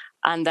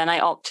 And then I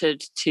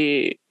opted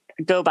to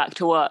go back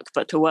to work,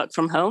 but to work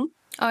from home.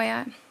 Oh,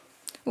 yeah.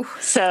 Oof.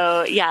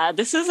 So, yeah,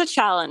 this is a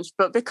challenge.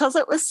 But because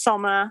it was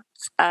summer,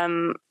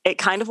 it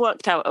kind of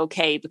worked out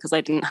okay because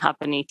I didn't have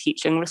any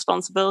teaching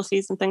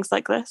responsibilities and things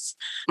like this.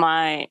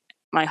 My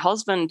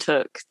husband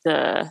took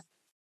the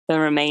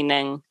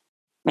remaining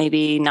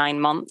maybe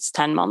 9 months,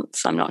 10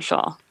 months, I'm not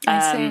sure.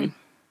 I see.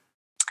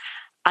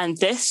 And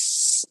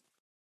this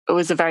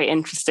was a very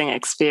interesting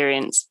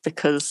experience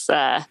because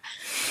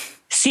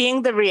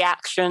seeing the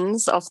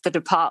reactions of the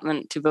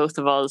department to both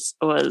of us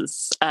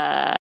was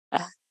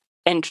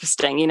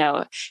interesting. You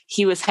know,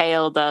 he was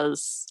hailed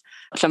as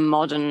such a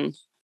modern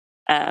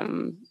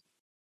parent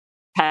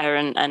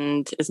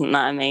and isn't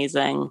that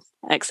amazing,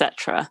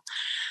 etc.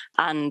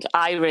 And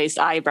I raised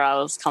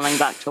eyebrows coming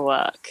back to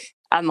work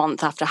a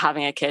month after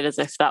having a kid, as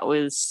if that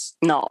was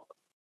not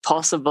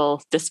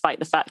possible, despite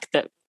the fact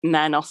that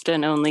men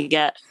often only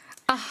get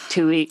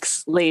 2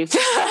 weeks leave.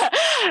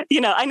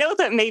 You know, I know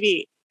that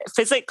maybe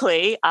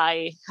physically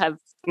I have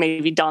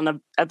maybe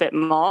done a bit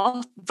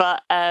more,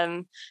 but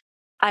I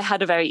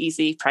had a very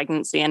easy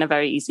pregnancy and a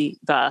very easy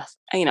birth.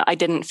 You know, I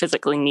didn't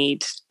physically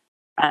need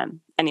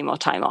any more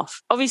time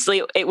off.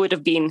 Obviously, it would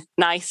have been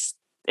nice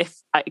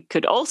if I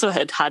could also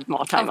had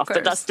more time off,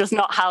 but that's just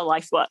not how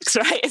life works,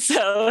 right?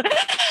 So,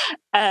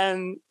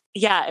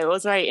 yeah, it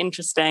was very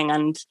interesting.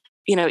 And,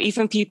 you know,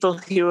 even people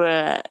who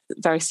were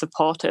very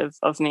supportive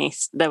of me,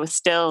 there was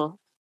still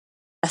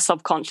a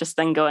subconscious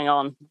thing going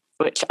on,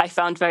 which I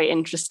found very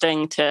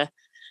interesting to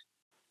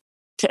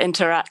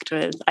interact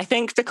with. I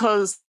think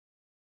because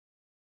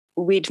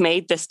we'd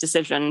made this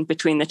decision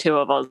between the two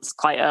of us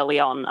quite early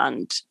on,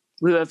 and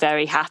we were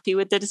very happy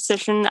with the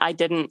decision. I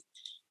didn't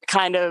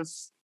kind of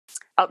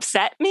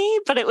upset me,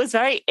 but it was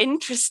very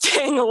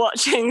interesting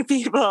watching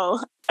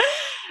people.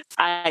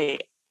 I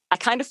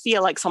kind of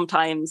feel like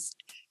sometimes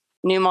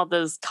new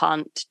mothers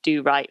can't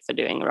do right for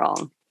doing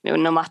wrong. You know,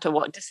 no matter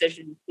what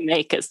decision you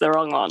make, it's the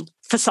wrong one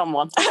for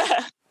someone.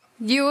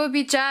 You will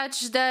be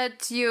judged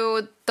that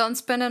you don't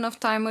spend enough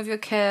time with your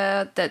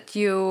kid, that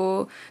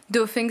you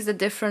do things a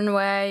different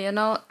way, you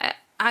know?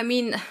 I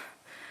mean,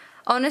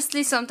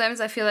 honestly,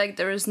 sometimes I feel like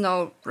there is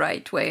no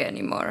right way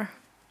anymore.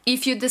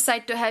 If you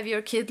decide to have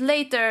your kid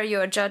later, you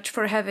are judged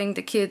for having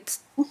the kid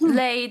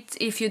late.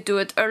 If you do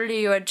it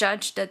early, you are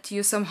judged that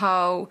you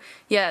somehow,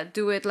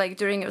 do it like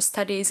during your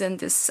studies and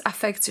this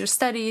affects your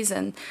studies.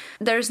 And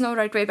there is no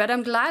right way. But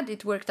I'm glad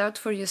it worked out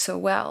for you so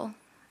well.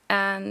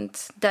 And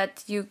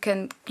that you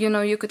can,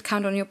 you could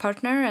count on your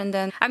partner. And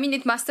then, I mean,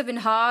 it must have been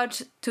hard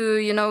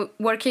to,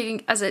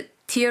 working as a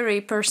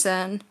theory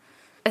person,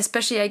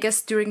 especially, I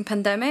guess, during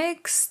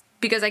pandemics,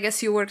 because I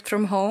guess you worked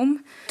from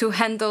home, to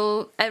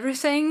handle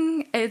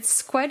everything.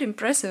 It's quite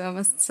impressive, I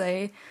must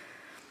say.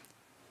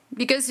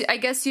 Because I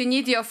guess you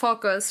need your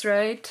focus,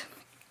 right?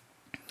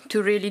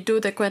 To really do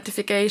the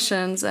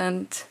quantifications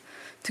and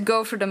to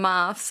go through the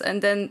maths.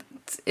 And then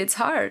it's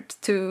hard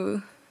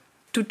to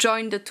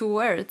join the two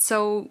words.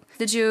 So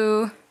did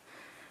you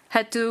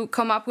had to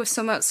come up with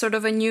some sort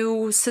of a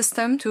new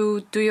system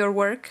to do your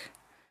work?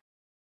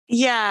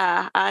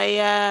 Yeah,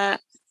 I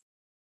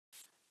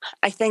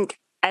think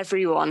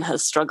everyone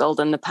has struggled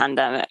in the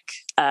pandemic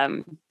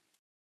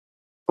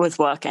with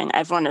working.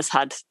 Everyone has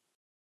had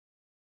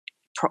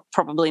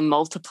probably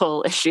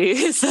multiple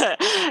issues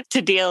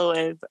to deal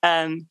with.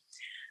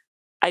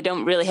 I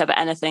don't really have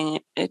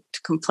anything to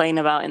complain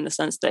about in the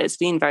sense that it's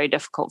been very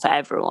difficult for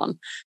everyone.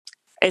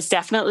 It's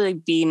definitely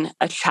been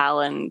a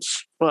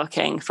challenge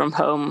working from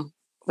home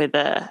with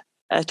a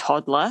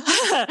toddler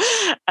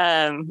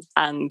and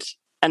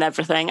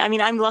everything. I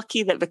mean, I'm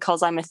lucky that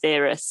because I'm a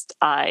theorist,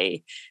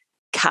 I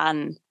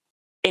can,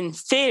 in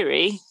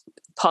theory,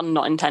 pun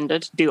not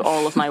intended, do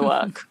all of my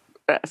work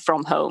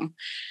from home.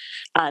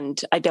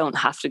 And I don't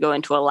have to go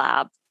into a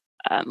lab,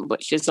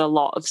 which is a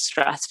lot of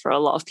stress for a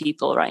lot of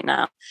people right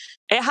now.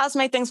 It has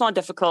made things more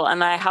difficult,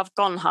 and I have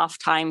gone half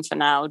time for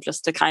now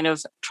just to kind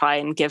of try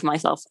and give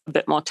myself a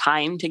bit more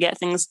time to get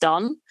things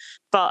done.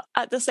 But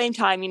at the same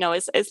time,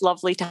 it's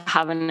lovely to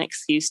have an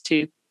excuse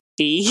to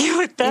be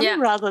with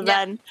them rather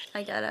than...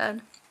 I get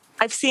it.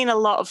 I've seen a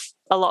lot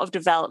of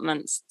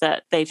developments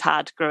that they've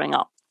had growing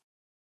up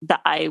that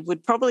I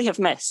would probably have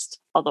missed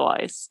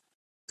otherwise,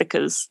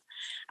 because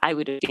I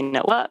would have been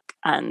at work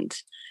and,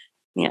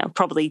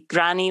 probably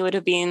Granny would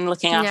have been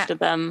looking after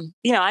them.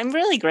 I'm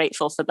really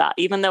grateful for that,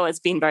 even though it's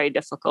been very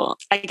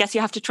difficult. I guess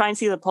you have to try and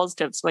see the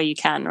positives where you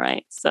can,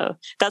 right? So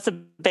that's a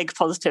big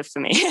positive for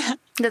me.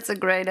 That's a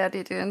great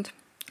attitude.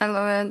 I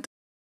love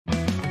it.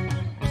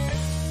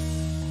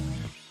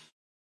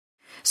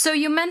 So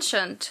you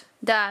mentioned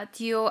that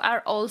you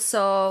are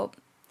also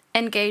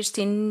engaged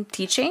in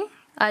teaching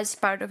as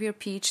part of your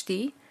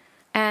PhD.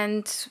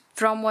 And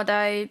from what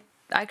I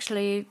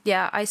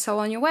saw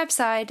on your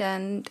website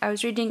and I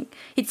was reading,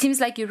 it seems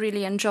like you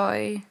really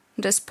enjoy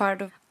this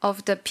part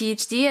of the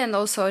PhD and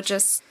also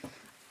just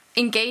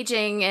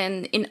engaging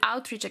in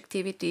outreach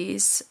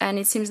activities. And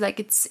it seems like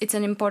it's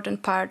an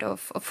important part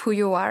of who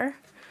you are.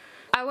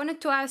 I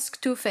wanted to ask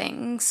two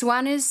things.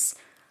 One is,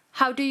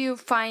 how do you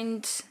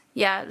find...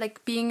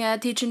 being a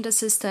teaching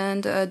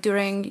assistant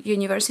during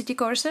university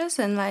courses,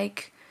 and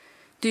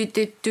do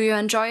you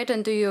enjoy it,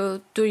 and do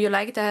you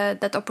like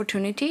that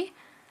opportunity?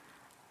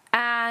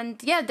 And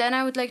then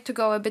I would like to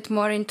go a bit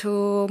more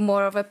into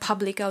more of a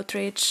public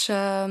outreach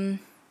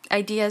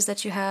ideas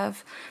that you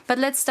have. But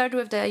let's start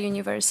with the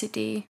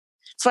university.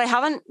 So I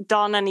haven't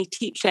done any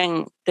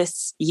teaching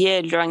this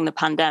year during the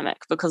pandemic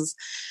because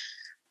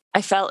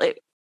I felt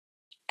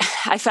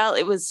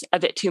it was a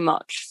bit too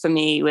much for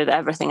me with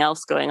everything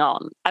else going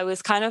on. I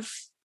was kind of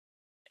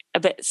a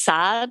bit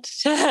sad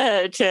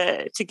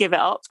to give it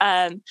up.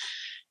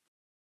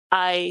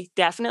 I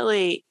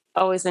definitely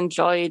always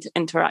enjoyed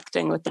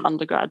interacting with the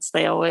undergrads.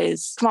 They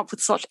always come up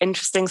with such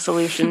interesting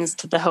solutions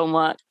to the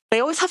homework. They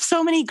always have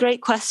so many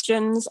great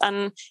questions.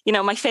 And,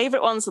 my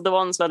favorite ones are the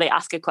ones where they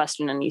ask a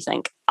question and you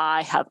think,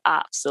 I have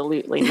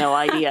absolutely no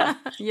idea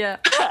yeah.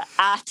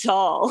 at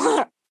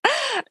all.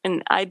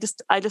 And I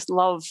just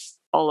love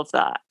all of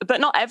that.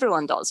 But not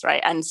everyone does,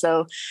 right? And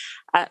so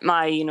at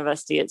my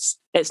university,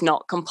 it's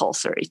not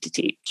compulsory to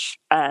teach.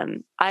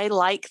 I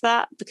like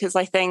that because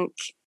I think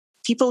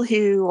people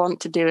who want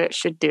to do it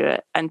should do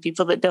it, and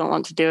people that don't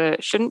want to do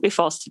it shouldn't be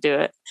forced to do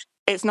it.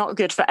 It's not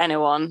good for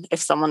anyone if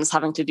someone's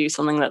having to do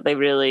something that they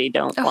really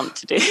don't want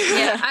to do.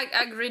 Yeah,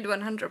 I agreed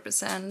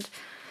 100%.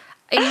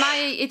 In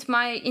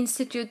my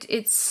institute,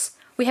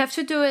 we have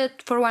to do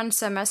it for 1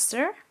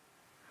 semester.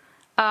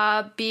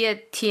 Be a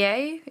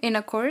TA in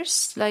a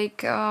course,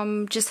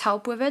 just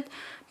help with it.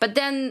 But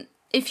then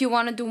if you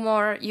want to do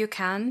more, you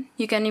can.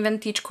 You can even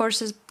teach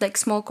courses, like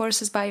small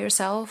courses by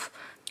yourself.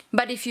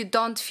 But if you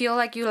don't feel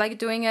like you like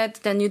doing it,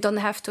 then you don't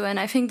have to. And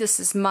I think this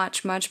is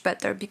much, much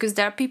better because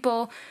there are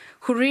people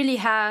who really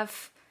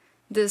have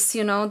this,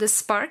 this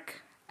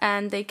spark,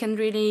 and they can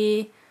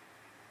really,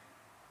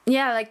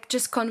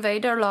 just convey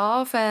their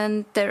love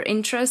and their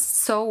interests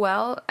so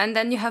well. And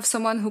then you have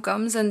someone who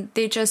comes and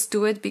they just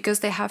do it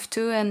because they have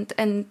to,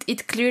 and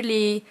it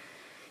clearly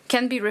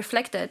can be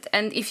reflected.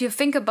 And if you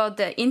think about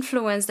the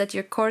influence that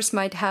your course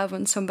might have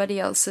on somebody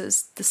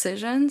else's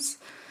decisions,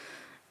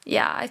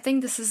 I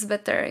think this is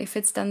better if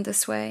it's done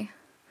this way.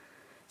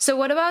 So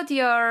what about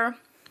your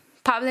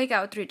public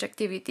outreach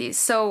activities?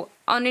 So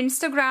on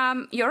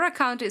Instagram, your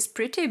account is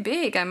pretty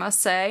big, I must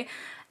say.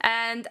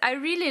 And I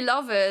really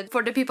love it.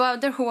 For the people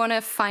out there who want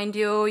to find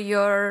you,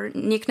 your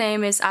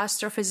nickname is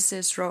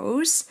Astrophysicist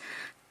Rose.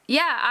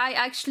 Yeah, I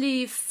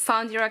actually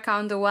found your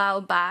account a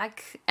while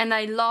back, and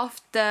I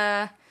loved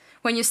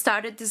when you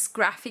started this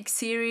graphic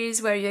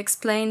series where you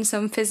explain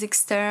some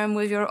physics term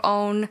with your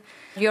own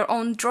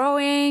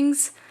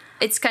drawings.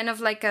 It's kind of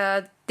like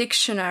a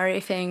dictionary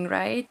thing,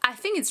 right? I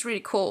think it's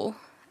really cool.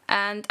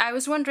 And I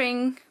was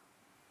wondering,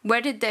 where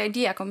did the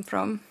idea come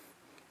from?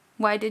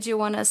 Why did you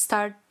want to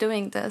start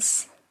doing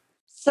this?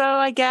 So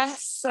I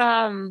guess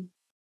I've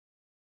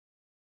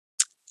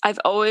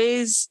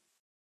always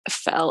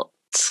felt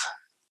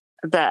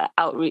that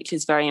outreach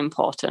is very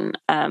important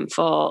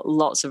for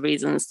lots of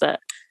reasons that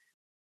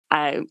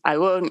I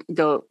won't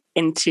go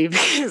into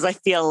because I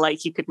feel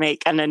like you could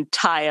make an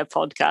entire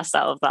podcast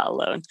out of that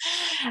alone.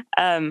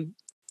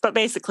 But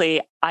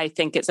basically, I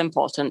think it's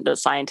important that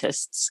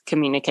scientists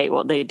communicate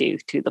what they do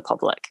to the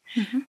public.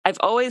 Mm-hmm. I've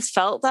always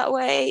felt that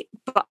way,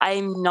 but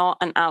I'm not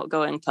an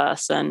outgoing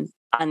person.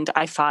 And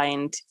I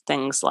find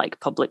things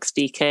like public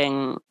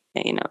speaking,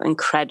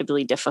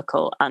 incredibly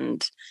difficult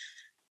and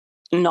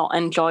not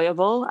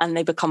enjoyable, and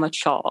they become a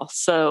chore.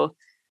 So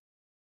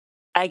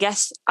I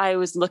guess I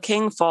was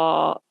looking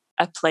for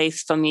a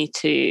place for me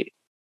to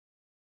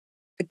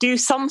do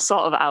some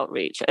sort of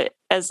outreach,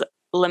 as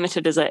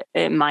limited as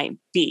it might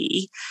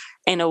be,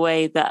 in a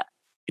way that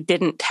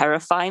didn't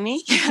terrify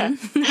me.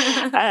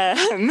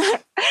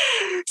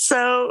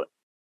 So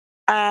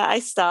I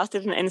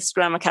started an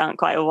Instagram account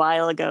quite a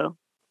while ago.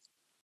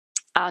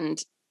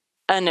 And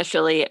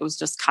initially it was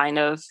just kind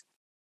of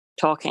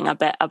talking a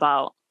bit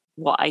about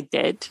what I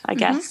did, I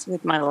guess,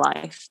 with my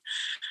life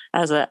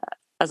as a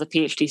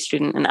PhD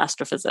student in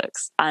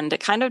astrophysics. And it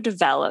kind of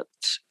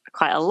developed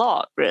quite a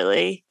lot,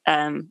 really,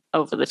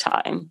 over the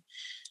time.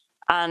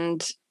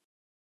 And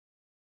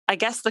I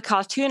guess the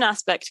cartoon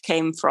aspect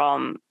came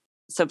from,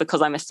 so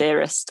because I'm a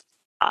theorist,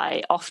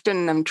 I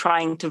often am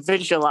trying to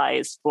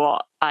visualize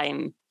what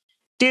I'm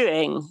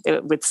doing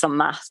with some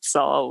maths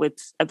or with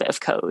a bit of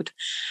code.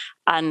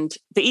 And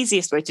the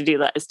easiest way to do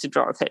that is to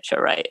draw a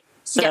picture, right?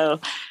 So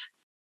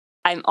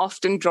I'm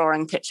often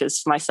drawing pictures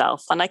for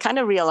myself. And I kind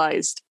of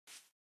realized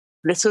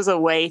this was a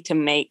way to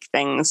make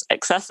things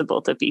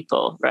accessible to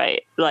people,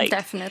 right?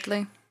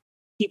 Definitely.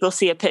 People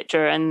see a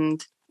picture,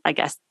 and I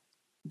guess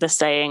the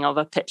saying of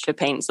a picture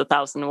paints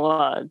 1,000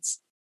 words.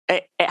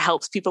 It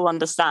helps people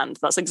understand.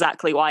 That's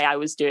exactly why I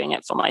was doing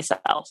it for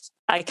myself.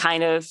 I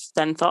kind of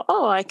then thought,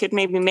 I could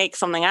maybe make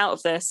something out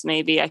of this.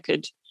 Maybe I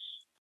could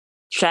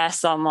share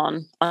some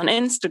on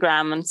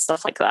Instagram and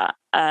stuff like that.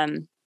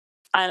 And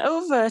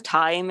over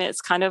time,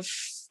 it's kind of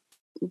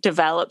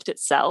developed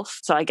itself.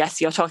 So I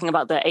guess you're talking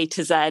about the A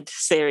to Z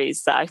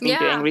series that I've been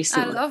doing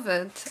recently. I love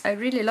it. I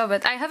really love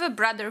it. I have a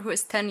brother who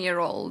is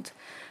 10-year-old.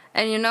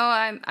 And,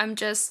 I'm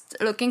just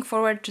looking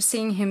forward to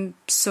seeing him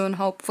soon,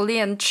 hopefully,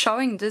 and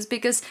showing this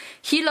because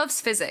he loves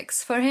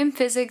physics. For him,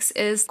 physics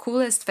is the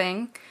coolest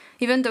thing,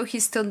 even though he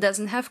still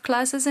doesn't have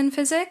classes in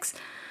physics.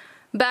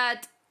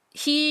 But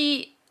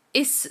he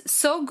is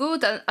so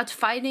good at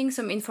finding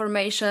some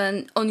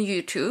information on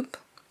YouTube,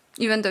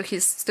 even though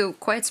he's still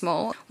quite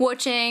small,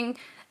 watching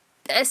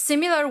a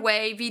similar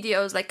way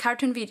videos, like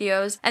cartoon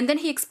videos, and then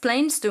he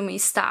explains to me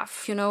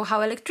stuff,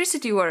 how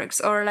electricity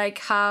works or like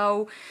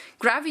how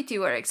gravity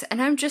works,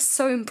 and I'm just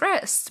so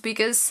impressed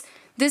because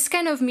this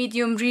kind of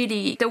medium,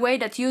 really, the way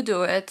that you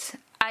do it,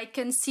 I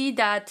can see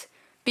that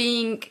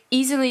being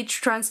easily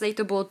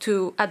translatable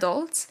to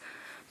adults,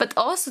 but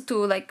also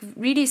to like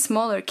really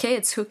smaller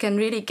kids who can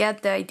really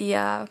get the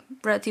idea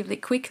relatively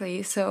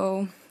quickly.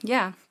 So,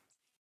 yeah.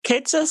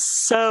 Kids are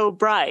so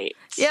bright.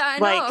 Yeah, I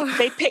know. Like,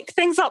 they pick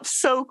things up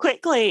so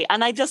quickly.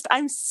 And I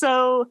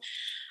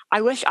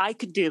wish I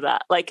could do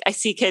that. Like, I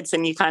see kids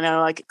and you kind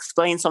of like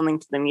explain something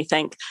to them. You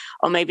think,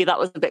 oh, maybe that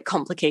was a bit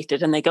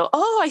complicated. And they go,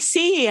 oh, I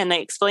see. And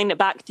they explain it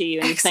back to you.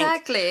 And you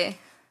think,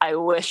 I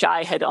wish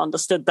I had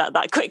understood that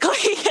quickly.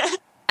 I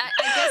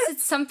guess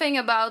it's something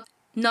about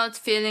not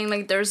feeling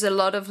like there's a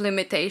lot of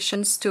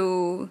limitations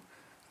to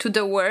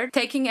the word,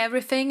 taking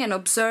everything and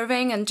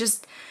observing and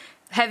just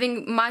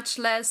having much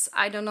less,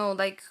 I don't know,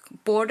 like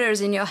borders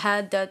in your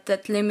head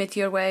that limit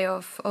your way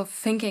of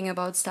thinking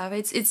about stuff.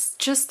 It's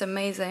just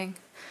amazing.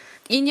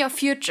 In your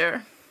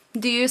future,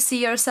 do you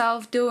see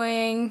yourself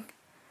doing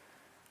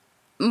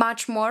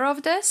much more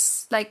of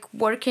this, like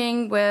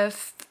working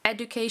with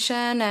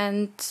education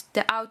and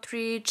the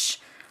outreach?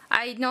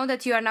 I know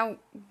that you are now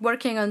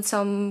working on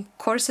some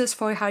courses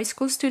for high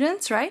school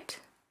students, right?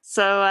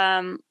 So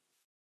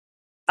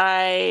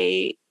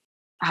I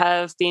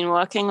have been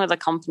working with a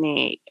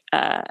company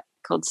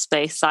called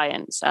Space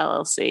Science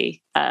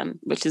LLC,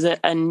 which is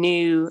a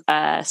new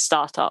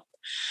startup.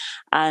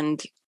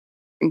 And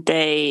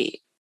they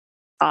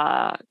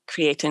are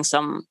creating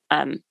some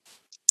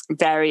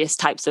various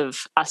types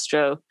of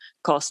astro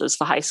courses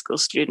for high school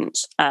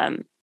students.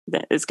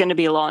 It's going to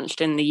be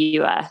launched in the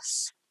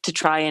US to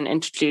try and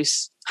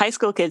introduce high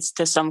school kids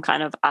to some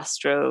kind of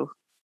astro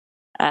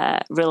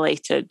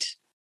related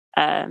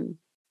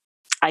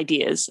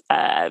ideas,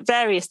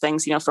 various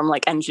things, from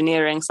like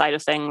engineering side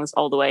of things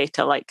all the way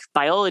to like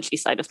biology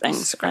side of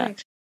things.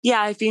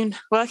 Yeah, I've been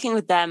working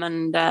with them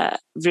and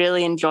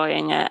really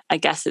enjoying it. I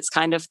guess it's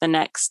kind of the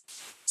next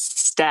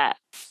step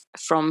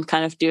from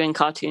kind of doing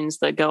cartoons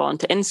that go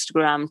onto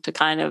Instagram to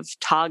kind of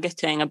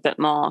targeting a bit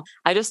more.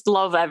 I just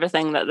love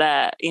everything that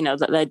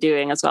they're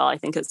doing as well. I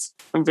think it's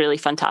really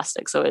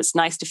fantastic. So it's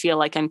nice to feel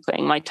like I'm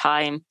putting my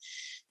time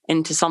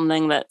into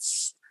something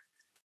that's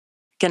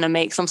going to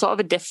make some sort of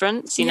a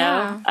difference, you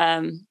know?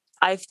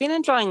 I've been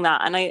enjoying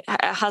that. And it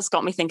has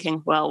got me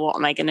thinking, well, what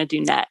am I going to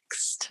do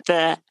next?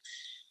 The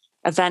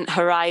event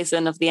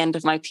horizon of the end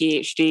of my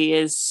PhD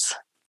is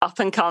up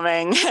and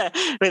coming.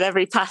 With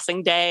every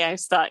passing day, I'm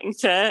starting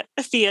to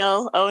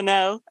feel, oh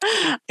no,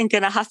 I'm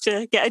going to have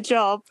to get a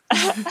job.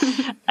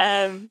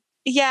 I'm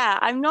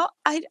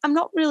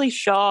not really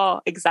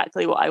sure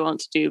exactly what I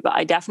want to do, but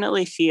I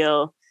definitely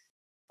feel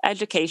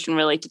education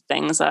related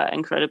things are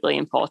incredibly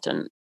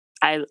important.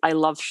 I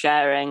love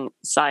sharing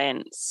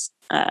science,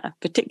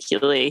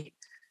 particularly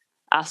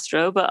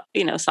astro, but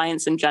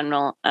science in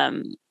general,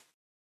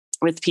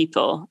 with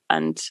people.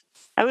 And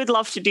I would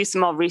love to do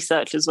some more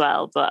research as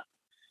well, but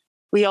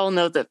we all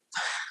know that,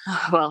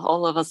 well,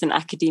 all of us in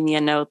academia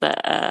know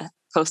that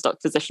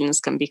postdoc positions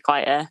can be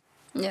quite a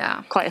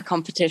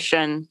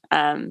competition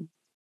and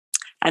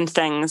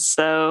things.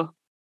 So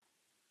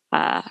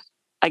I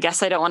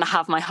guess I don't want to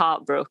have my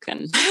heart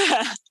broken.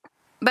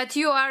 But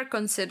you are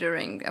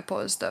considering a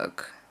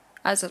postdoc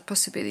as a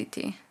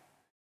possibility.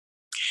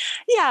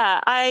 Yeah,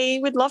 I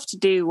would love to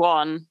do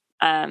one,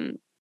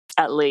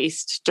 at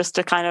least, just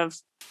to kind of,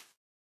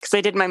 because I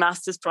did my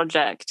master's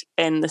project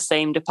in the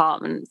same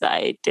department that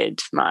I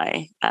did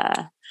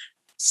I'm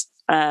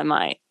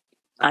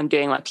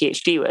doing my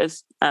PhD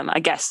with. I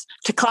guess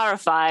to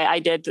clarify, I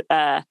did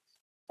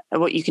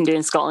what you can do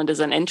in Scotland is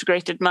an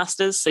integrated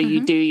master's. So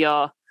you do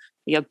your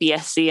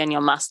BSc and your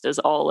master's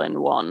all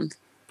in one.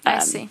 I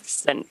see.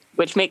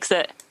 Which makes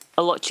it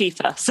a lot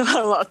cheaper. So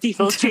a lot of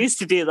people choose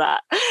to do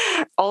that.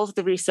 All of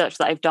the research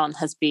that I've done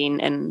has been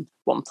in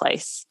one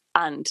place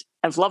and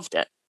I've loved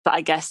it. But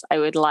I guess I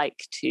would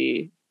like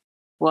to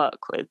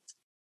work with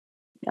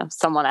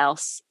someone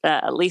else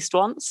at least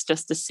once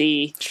just to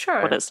see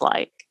what it's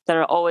like.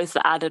 There are always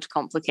the added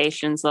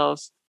complications of,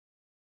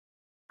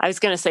 I was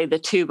going to say the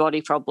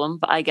 2-body problem,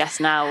 but I guess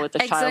now with the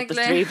child, the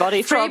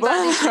 3-body problem.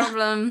 3-body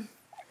problem.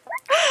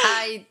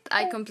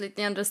 I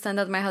completely understand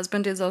that. My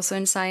husband is also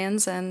in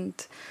science and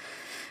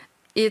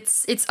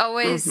it's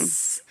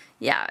always,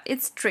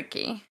 it's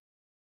tricky.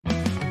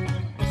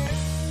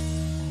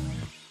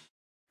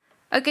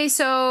 Okay,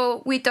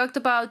 so we talked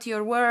about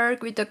your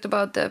work, we talked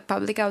about the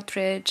public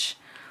outreach.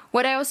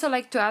 What I also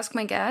like to ask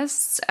my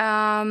guests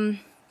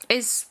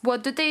is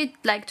what do they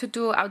like to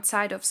do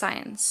outside of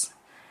science?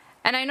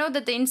 And I know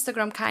that the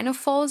Instagram kind of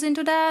falls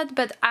into that,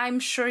 but I'm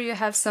sure you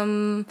have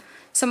some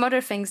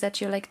other things that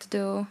you like to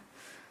do.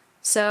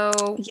 So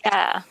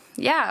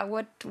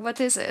what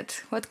is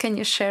it? What can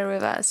you share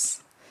with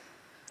us?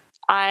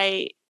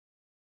 I'm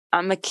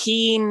a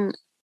keen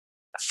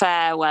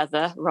fair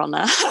weather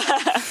runner.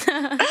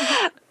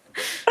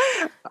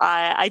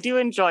 I do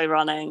enjoy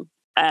running,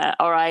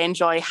 or I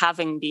enjoy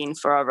having been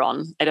for a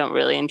run. I don't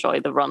really enjoy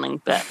the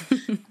running bit,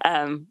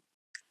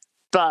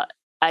 but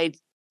I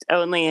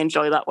only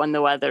enjoy that when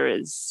the weather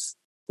is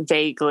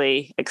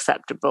vaguely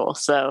acceptable.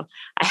 So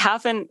I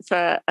haven't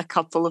for a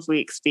couple of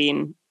weeks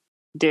been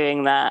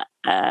doing that.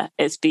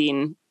 It's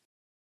been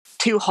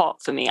too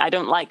hot for me. I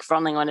don't like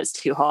running when it's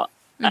too hot.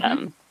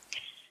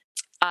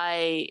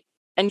 I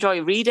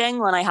enjoy reading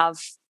when I have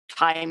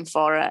time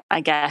for it.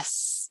 I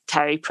guess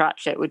Terry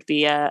Pratchett would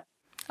be a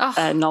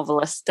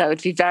novelist that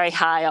would be very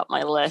high up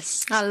my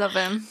list. I love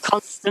him.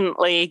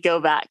 Constantly go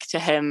back to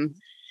him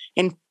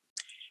in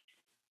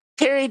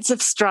periods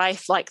of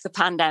strife like the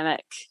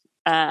pandemic.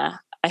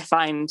 I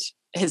find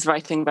his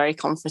writing very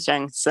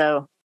comforting.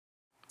 So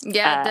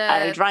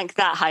I would rank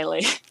that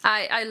highly.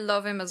 I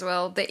love him as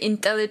well. The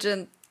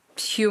intelligent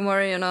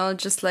humor,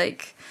 just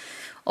like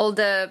all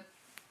the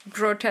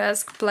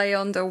grotesque play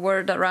on the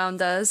word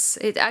around us.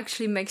 It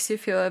actually makes you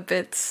feel a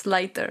bit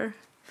lighter.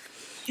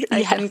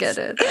 I can get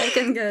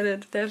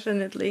it,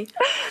 definitely.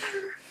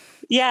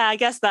 Yeah, I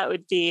guess that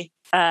would be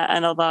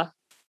another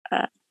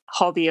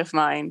hobby of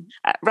mine.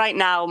 Right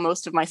now,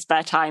 most of my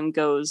spare time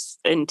goes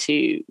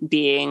into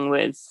being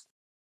with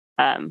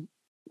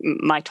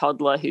my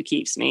toddler, who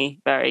keeps me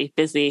very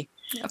busy.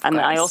 And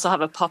I also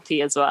have a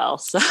puppy as well.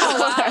 So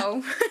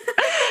wow.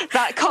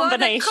 That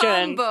combination. What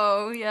a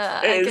combo. Yeah,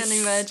 I can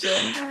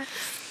imagine.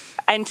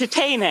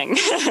 Entertaining.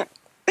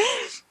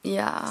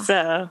 Yeah.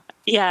 So,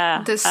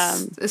 yeah. This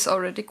is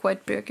already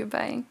quite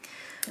preoccupying.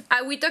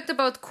 We talked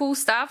about cool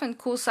stuff and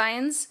cool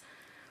science.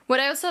 What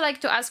I also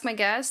like to ask my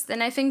guests,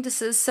 and I think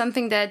this is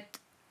something that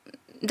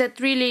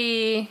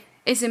really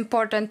is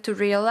important to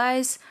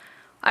realize,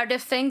 are the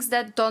things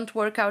that don't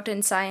work out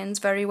in science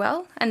very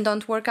well and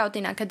don't work out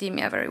in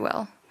academia very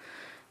well.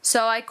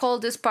 So I call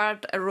this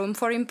part a room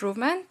for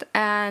improvement,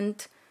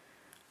 and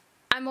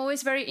I'm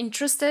always very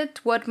interested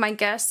what my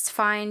guests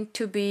find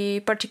to be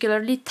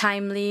particularly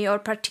timely or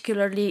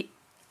particularly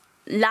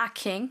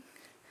lacking,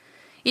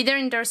 either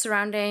in their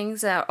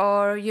surroundings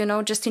or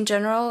just in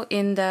general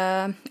in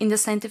the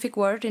scientific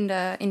world, in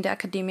the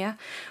academia.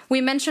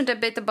 We mentioned a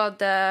bit about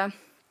the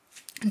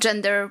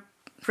gender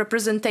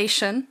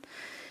representation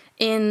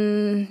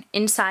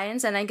in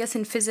science, and I guess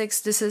in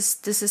physics this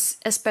is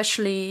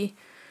especially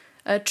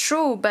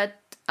true. But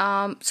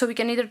so we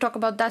can either talk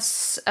about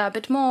that a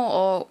bit more,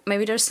 or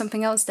maybe there's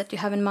something else that you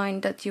have in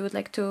mind that you would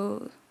like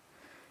to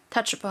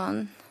touch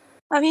upon.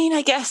 I mean,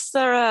 I guess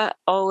there are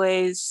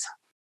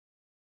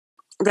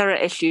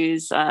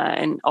issues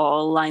in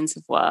all lines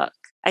of work.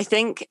 I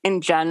think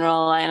in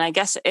general, and I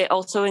guess it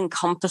also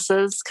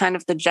encompasses kind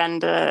of the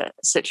gender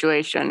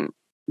situation,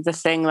 the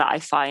thing that I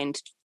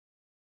find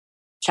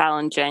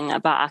challenging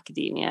about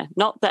academia,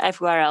 not that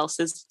everywhere else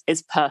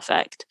is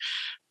perfect,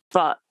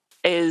 but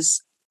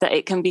is that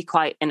it can be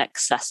quite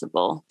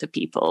inaccessible to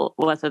people,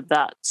 whether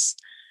that's,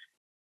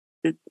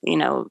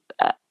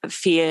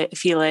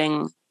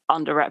 feeling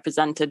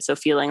underrepresented, so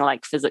feeling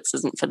like physics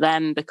isn't for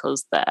them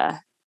because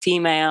they're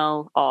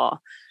female, or,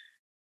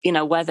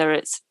 whether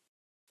it's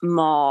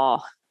more,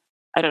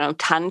 I don't know,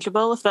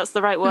 tangible, if that's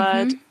the right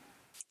word.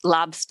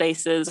 Lab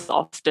spaces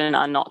often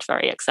are not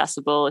very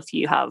accessible. If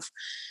you have,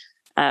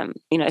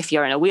 if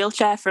you're in a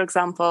wheelchair, for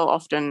example,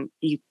 often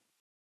you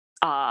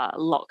are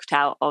locked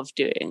out of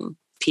doing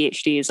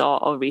PhDs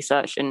or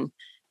research in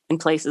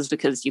places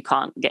because you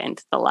can't get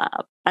into the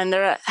lab. And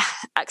there are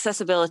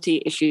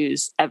accessibility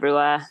issues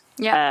everywhere.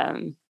 Yeah.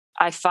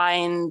 I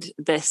find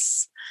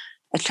this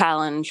a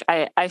challenge.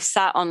 I've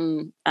sat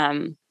on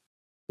the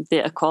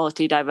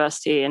Equality,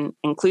 Diversity and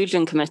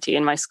Inclusion Committee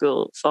in my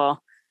school for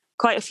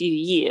quite a few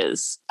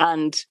years.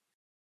 And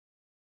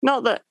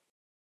not that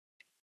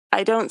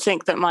I don't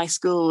think that my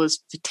school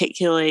was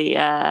particularly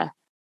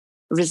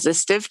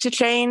resistive to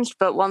change,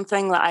 but one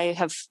thing that I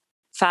have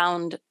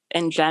found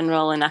in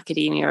general in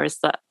academia is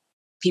that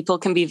people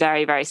can be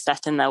very, very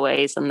set in their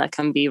ways, and there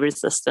can be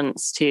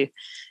resistance to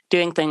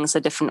doing things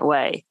a different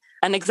way.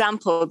 An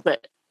example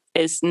that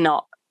is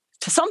not,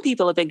 to some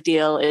people, a big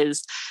deal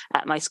is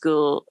at my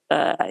school,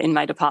 in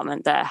my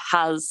department, there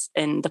has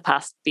in the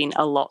past been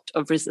a lot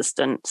of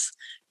resistance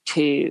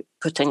to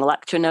putting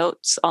lecture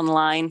notes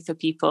online for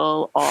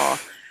people or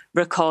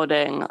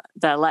recording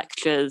their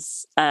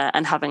lectures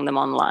and having them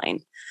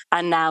online.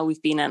 And now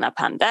we've been in a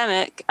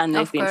pandemic and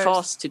they've been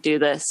forced to do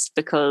this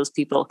because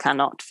people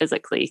cannot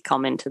physically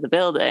come into the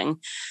building.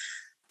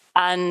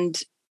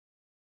 And,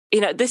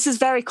 this is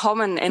very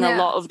common in a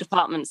lot of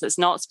departments. It's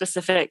not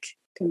specific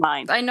to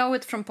mine. I know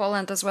it from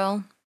Poland as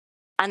well.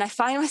 And I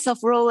find myself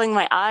rolling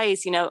my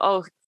eyes,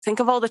 think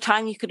of all the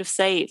time you could have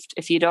saved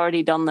if you'd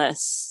already done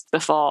this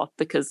before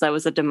because there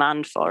was a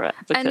demand for it.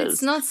 And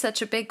it's not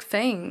such a big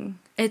thing.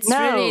 It's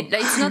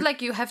not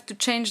like you have to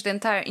change the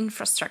entire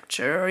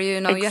infrastructure or,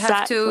 you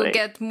have to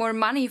get more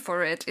money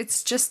for it.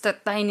 It's just a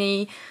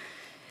tiny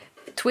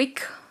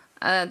tweak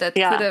that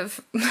could have...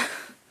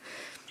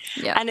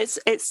 Yeah. And it's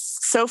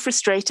so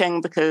frustrating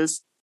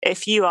because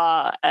if you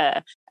are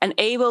an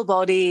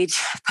able-bodied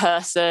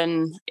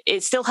person,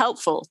 it's still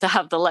helpful to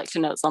have the lecture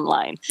notes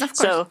online. Of course.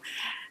 So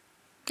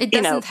it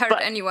doesn't hurt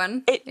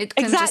anyone. It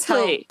can just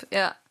help.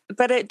 Yeah.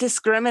 but it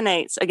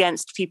discriminates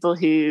against people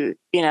who,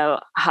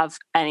 have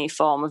any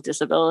form of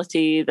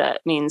disability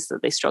that means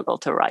that they struggle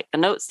to write the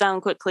notes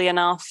down quickly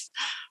enough,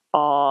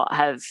 or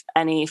have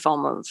any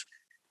form of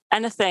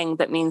anything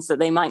that means that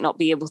they might not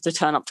be able to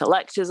turn up to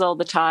lectures all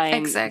the time.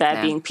 Exactly.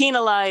 They're being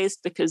penalized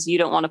because you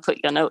don't want to put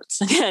your notes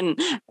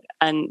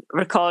and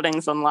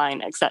recordings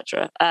online,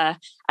 etc.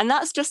 And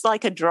that's just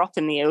like a drop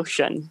in the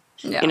ocean.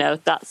 Yeah.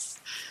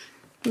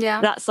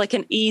 That's like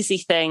an easy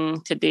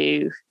thing to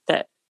do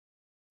that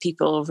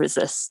people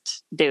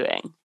resist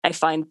doing. I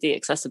find the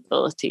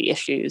accessibility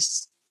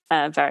issues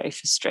very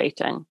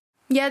frustrating.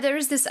 Yeah, there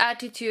is this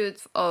attitude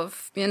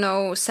of,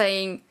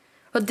 saying,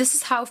 but this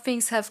is how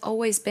things have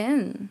always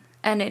been,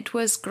 and it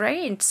was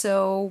great,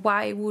 so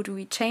why would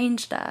we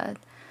change that?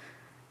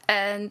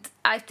 And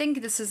I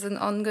think this is an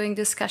ongoing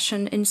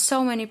discussion in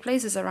so many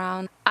places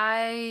around.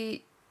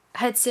 I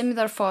had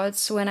similar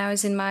thoughts when I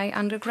was in my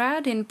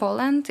undergrad in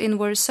Poland, in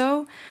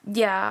Warsaw.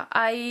 Yeah,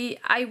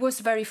 I was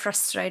very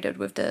frustrated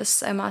with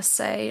this, I must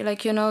say.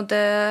 Like, you want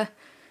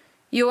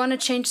to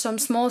change some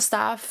small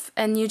stuff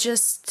and you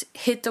just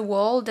hit a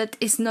wall that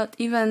is not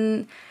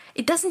even...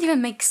 It doesn't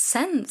even make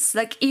sense.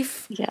 Like,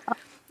 if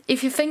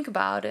you think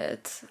about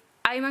it,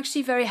 I'm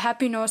actually very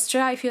happy in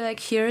Austria. I feel like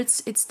here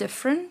it's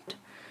different.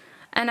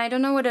 And I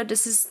don't know whether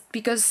this is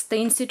because the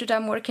institute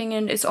I'm working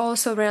in is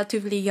also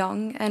relatively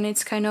young, and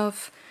it's kind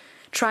of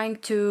trying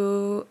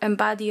to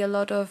embody a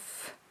lot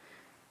of,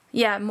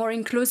 more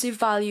inclusive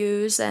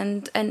values.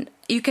 And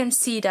you can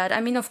see that.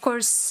 I mean, of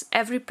course,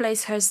 every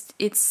place has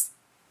its,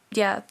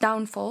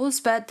 downfalls,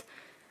 but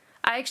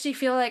I actually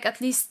feel like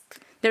at least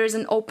there is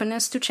an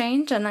openness to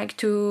change and like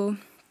to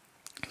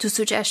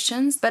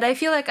suggestions. But I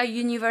feel like at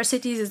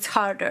universities it's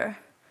harder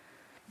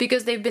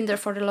because they've been there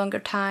for a longer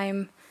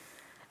time,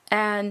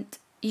 and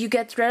you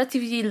get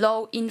relatively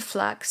low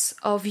influx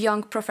of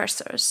young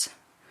professors.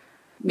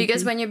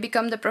 Because when you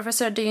become the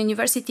professor at the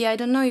university, I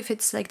don't know if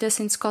it's like this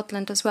in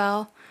Scotland as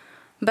well,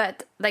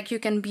 but like you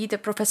can be the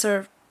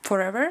professor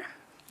forever.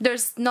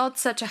 There's not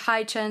such a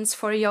high chance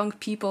for young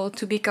people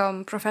to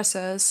become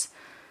professors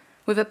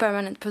with a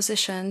permanent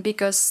position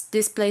because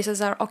these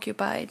places are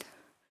occupied.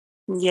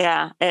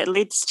 Yeah, it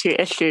leads to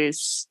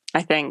issues,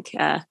 I think.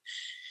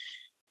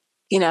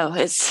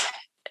 It's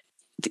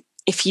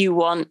if you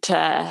want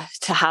to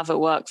have a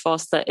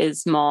workforce that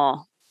is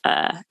more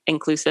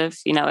inclusive,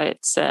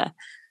 it's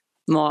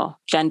more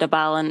gender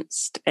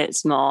balanced,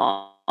 it's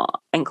more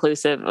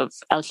inclusive of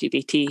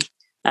LGBT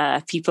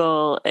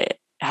people, it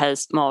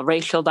has more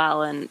racial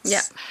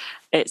balance,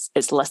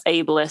 it's less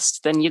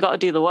ableist, then you got to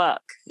do the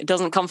work. It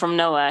doesn't come from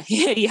nowhere.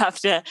 you have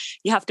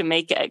to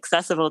make it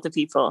accessible to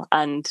people,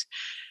 and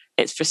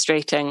it's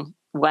frustrating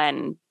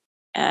when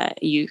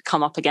you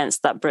come up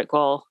against that brick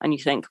wall and you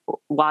think,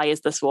 why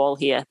is this wall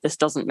here? This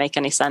doesn't make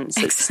any sense.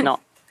 It's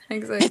not.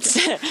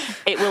 Exactly.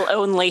 It will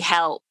only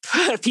help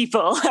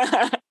people.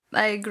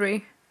 I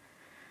agree.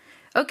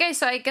 Okay,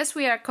 so I guess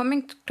we are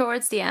coming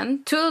towards the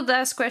end. Two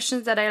last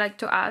questions that I like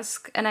to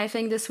ask, and I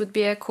think this would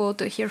be cool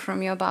to hear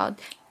from you about.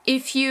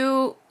 If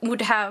you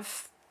would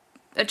have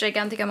a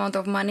gigantic amount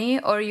of money,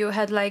 or you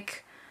had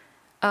like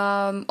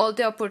all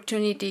the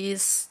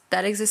opportunities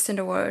that exist in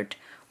the world,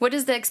 what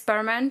is the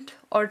experiment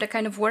or the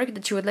kind of work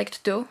that you would like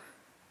to do?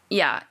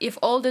 Yeah, if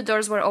all the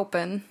doors were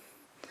open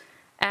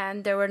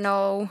and there were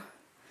no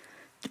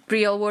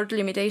real world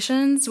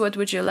limitations, what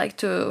would you like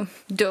to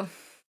do?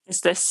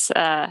 Is this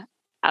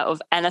out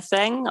of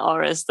anything,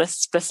 or is this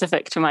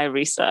specific to my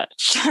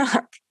research?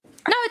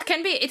 No, it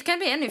can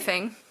be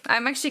anything.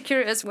 I'm actually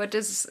curious what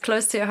is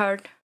close to your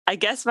heart. I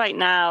guess right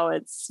now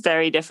it's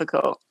very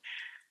difficult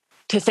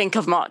to think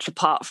of much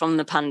apart from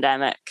the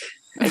pandemic.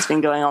 It's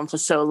been going on for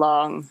so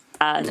long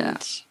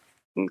and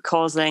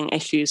causing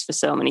issues for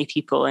so many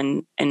people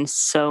in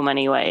so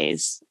many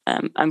ways.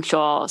 I'm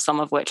sure some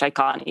of which I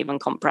can't even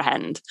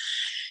comprehend.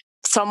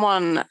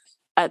 Someone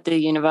at the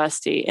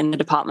university in the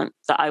department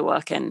that I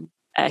work in,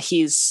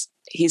 he's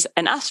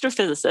an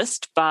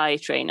astrophysicist by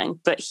training,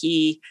 but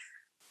he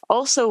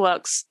also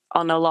works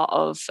on a lot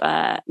of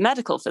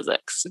medical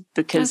physics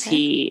because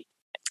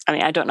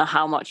I don't know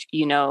how much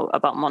you know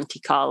about Monte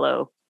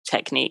Carlo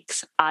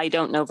techniques. I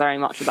don't know very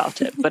much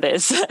about it, but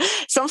it's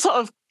some sort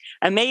of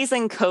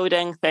amazing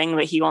coding thing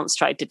that he once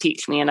tried to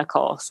teach me in a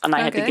course, and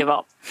I had to give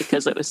up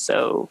because it was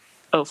so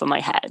over my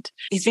head.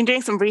 He's been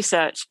doing some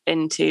research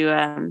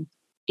into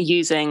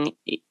using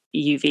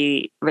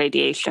UV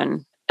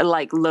radiation,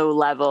 like low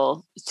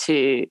level,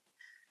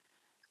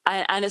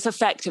 and its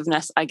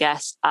effectiveness, I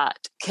guess,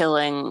 at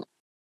killing,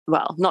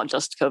 well, not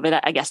just COVID,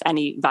 I guess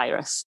any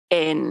virus,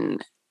 in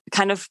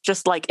kind of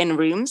just like in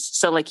rooms.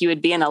 So like you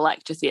would be in a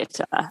lecture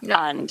theatre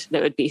and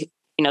there would be,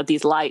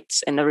 these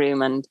lights in the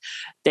room, and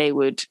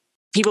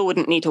people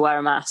wouldn't need to wear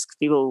a mask.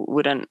 People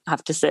wouldn't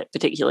have to sit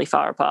particularly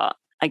far apart.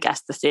 I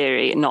guess the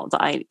theory, not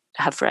that I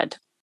have read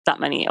that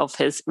many of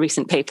his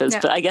recent papers,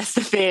 but I guess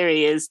the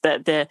theory is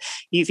that the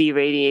UV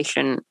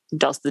radiation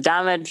does the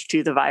damage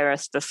to the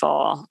virus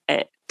before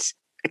it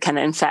can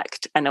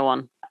infect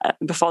anyone,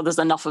 before there's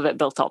enough of it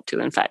built up to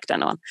infect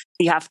anyone.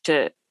 You have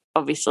to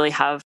obviously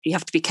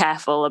be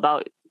careful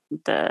about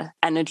the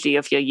energy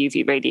of your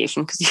UV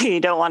radiation, because you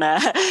don't want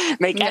to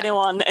make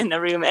anyone in the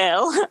room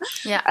ill.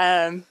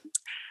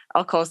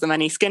 Or cause them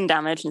any skin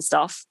damage and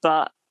stuff.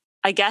 But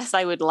I guess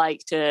I would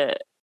like to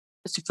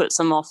put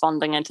some more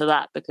funding into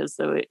that, because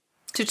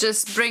to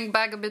just bring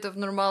back a bit of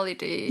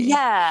normality.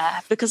 Yeah,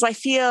 because I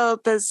feel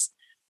the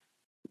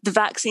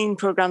vaccine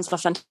programs are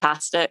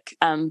fantastic,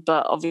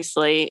 but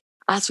obviously,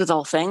 as with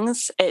all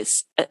things,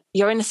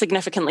 you're in a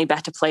significantly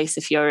better place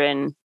if you're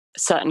in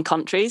certain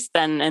countries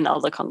than in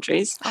other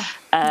countries.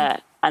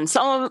 And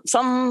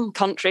some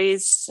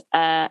countries,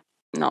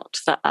 not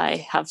that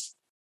I have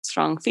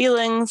strong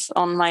feelings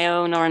on my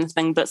own or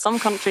anything, but some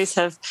countries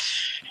have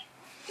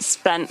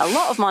spent a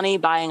lot of money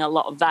buying a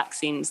lot of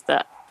vaccines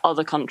that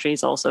other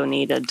countries also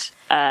needed.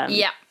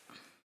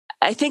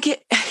 I think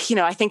it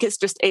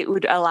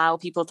would allow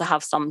people to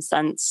have some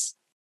sense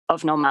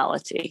of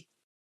normality,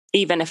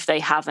 even if they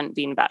haven't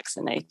been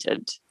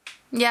vaccinated.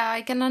 Yeah,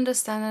 I can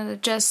understand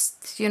it.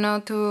 Just, it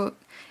would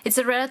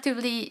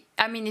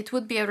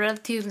be a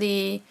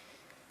relatively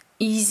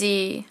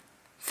easy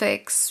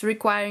fix,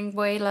 requiring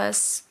way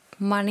less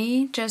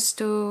money just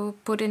to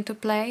put into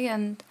play.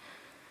 And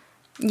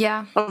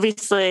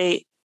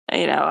obviously,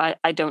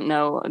 I don't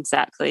know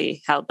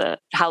exactly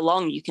how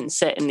long you can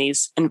sit in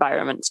these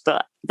environments,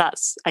 but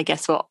that's, I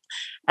guess, what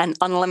an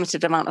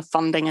unlimited amount of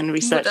funding and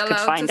research could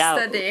find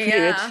out.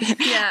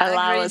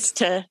 Allow us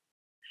to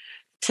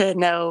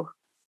know,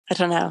 I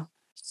don't know,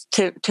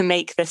 to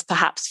make this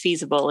perhaps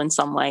feasible in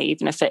some way,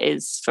 even if it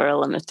is for a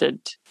limited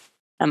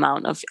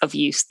amount of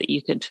use that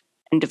you could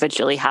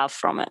individually have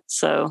from it.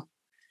 So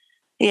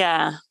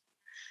yeah,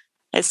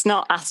 it's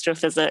not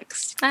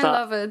astrophysics. I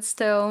love it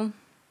still.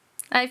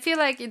 I feel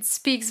like it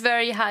speaks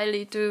very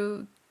highly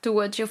to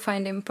what you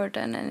find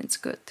important, and it's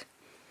good.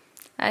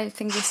 I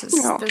think this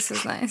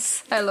is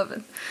nice. I love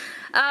it.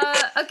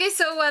 Okay,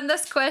 so one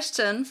last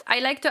question. I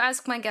like to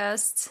ask my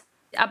guests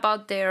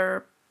about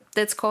their,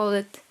 let's call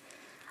it,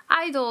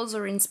 idols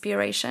or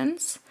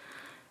inspirations.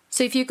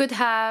 So if you could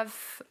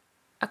have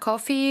a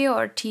coffee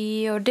or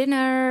tea or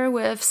dinner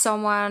with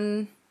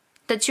someone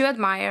that you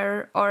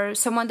admire, or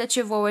someone that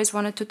you've always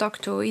wanted to talk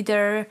to,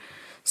 either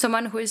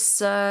someone who is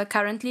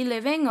currently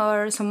living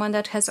or someone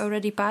that has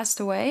already passed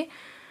away,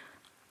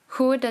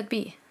 who would that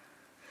be?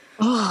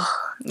 Oh,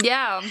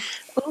 yeah.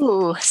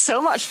 Oh,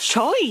 so much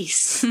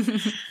choice.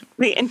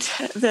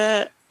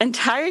 the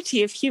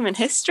entirety of human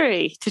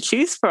history to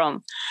choose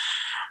from.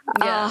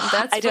 Yeah,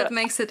 that's what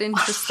makes it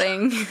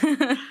interesting.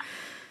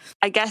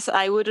 I guess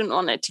I wouldn't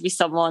want it to be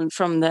someone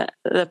from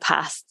the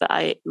past that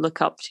I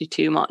look up to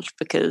too much,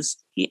 because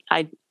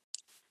I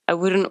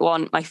wouldn't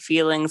want my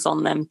feelings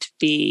on them to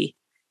be...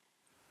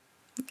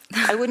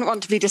 I wouldn't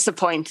want to be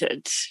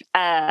disappointed.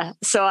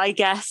 So I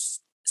guess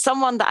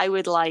someone that I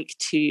would like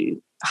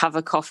to have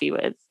a coffee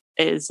with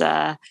is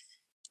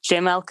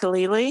Jim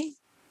Al-Khalili,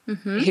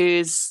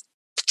 who's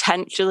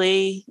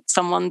potentially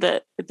someone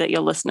that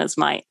your listeners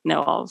might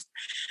know of,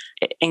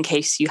 in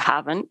case you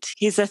haven't.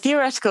 He's a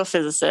theoretical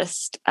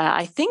physicist.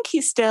 I think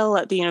he's still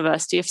at the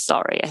University of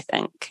Surrey, I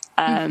think.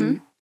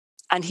 And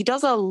he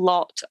does a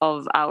lot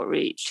of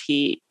outreach.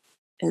 He's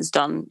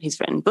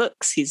written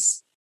books,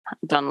 he's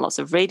done lots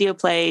of radio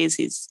plays,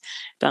 he's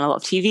done a lot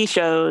of TV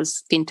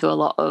shows, been to a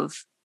lot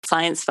of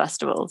science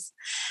festivals.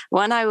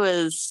 When I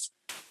was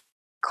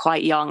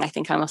quite young, I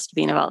think I must have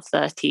been about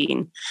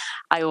 13,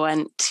 I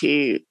went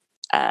to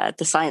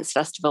the science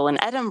festival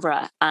in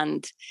Edinburgh,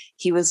 and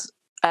he was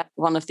at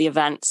one of the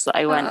events that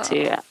I went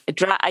to.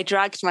 I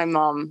dragged my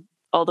mom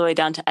all the way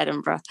down to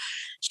Edinburgh.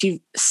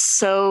 She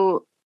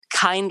so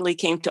kindly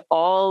came to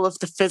all of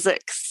the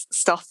physics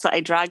stuff that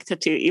I dragged her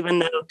to, even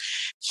though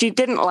she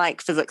didn't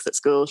like physics at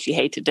school. She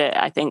hated it.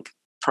 I think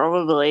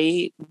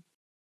probably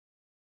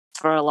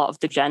for a lot of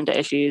the gender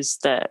issues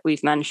that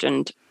we've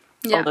mentioned,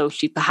 although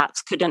she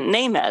perhaps couldn't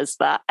name it as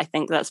that. I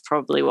think that's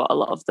probably what a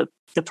lot of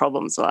the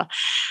problems were.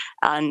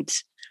 And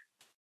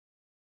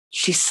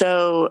she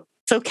so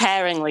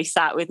caringly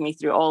sat with me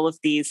through all of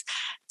these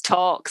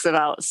talks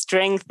about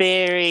string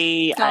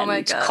theory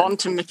and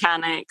quantum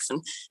mechanics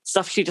and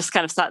stuff. She just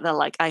kind of sat there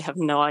like, I have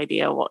no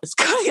idea what is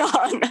going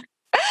on.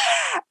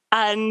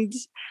 And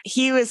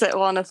he was at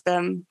one of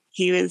them.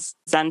 He was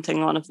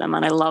presenting one of them,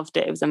 and I loved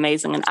it. It was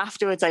amazing. And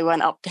afterwards I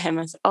went up to him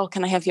and said, "Oh,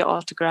 can I have your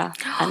autograph?"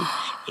 And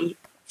he's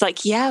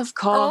like, "Yeah, of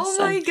course." Oh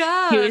my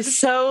God. He was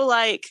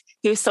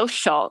so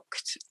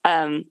shocked,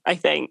 I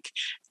think,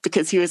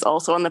 because he was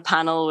also on the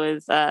panel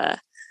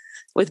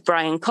with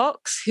Brian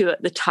Cox, who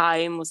at the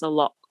time was a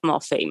lot more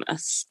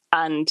famous.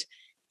 And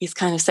he's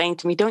kind of saying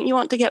to me, "Don't you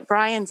want to get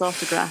Brian's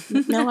autograph?"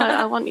 "No,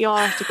 I want your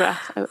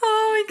autograph."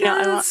 Oh my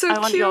God, that's so cute.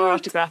 I want your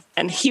autograph.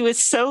 And he was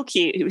so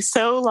cute. He was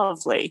so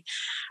lovely.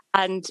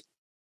 And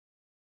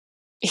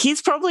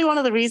he's probably one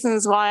of the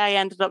reasons why I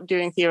ended up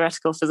doing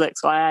theoretical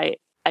physics, why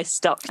I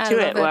stuck to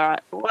it, why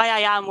I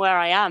am where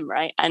I am,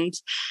 right? And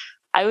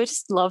I would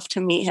just love to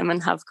meet him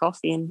and have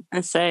coffee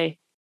and say,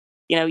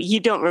 you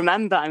don't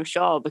remember, I'm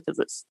sure, because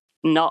it's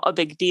not a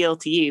big deal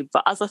to you,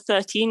 but as a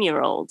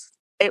 13-year-old,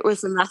 it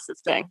was a massive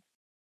thing.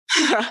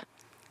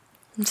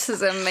 This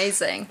is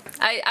amazing.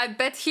 I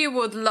bet he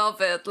would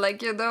love it.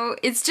 Like,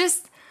 it's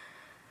just,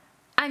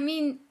 I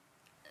mean,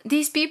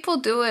 these people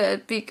do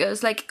it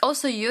because, like,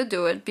 also you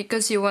do it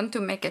because you want to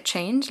make a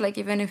change, like,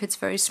 even if it's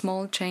very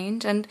small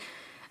change. And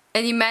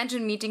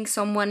imagine meeting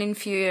someone in a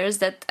few years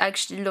that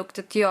actually looked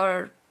at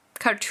your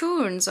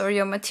cartoons or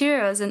your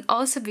materials and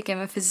also became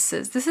a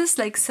physicist. This is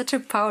like such a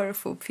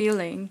powerful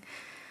feeling.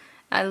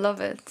 I love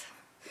it.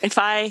 If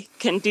I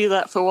can do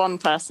that for one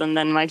person,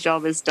 then my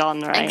job is done,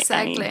 right?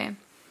 Exactly.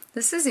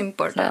 This is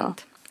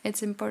important. So.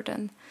 It's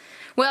important.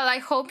 Well, I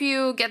hope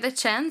you get a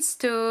chance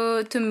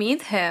to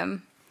meet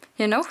him.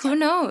 Who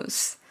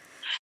knows?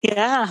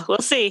 Yeah, we'll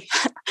see.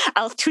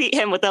 I'll tweet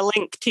him with a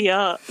link to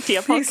your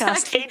podcast.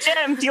 Exactly. Hey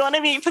Jim, do you want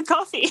to meet for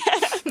coffee?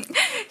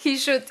 He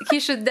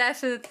should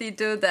definitely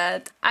do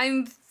that.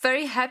 I'm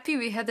very happy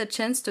we had a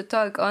chance to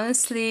talk.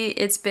 Honestly,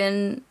 it's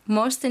been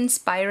most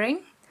inspiring.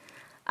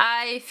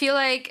 I feel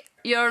like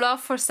your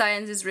love for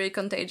science is really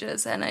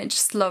contagious, and I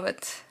just love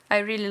it. I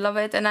really love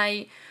it, and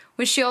I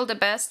wish you all the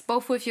best,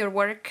 both with your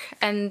work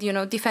and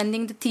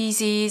defending the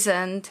theses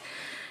and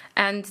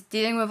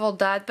dealing with all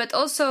that, but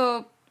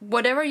also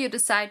whatever you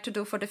decide to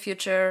do for the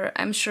future,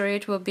 I'm sure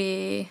it will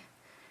be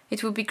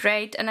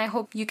great, and I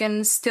hope you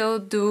can still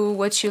do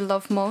what you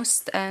love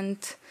most. And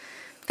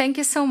thank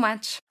you so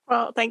much.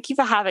 Well, thank you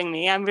for having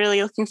me. I'm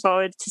really looking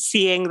forward to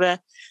seeing the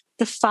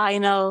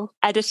final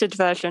edited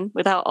version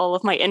without all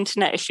of my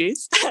internet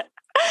issues.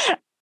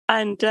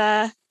 And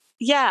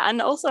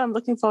and also I'm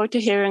looking forward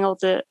to hearing all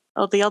the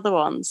other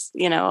ones,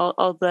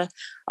 all the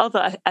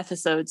other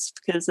episodes,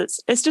 because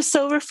it's just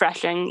so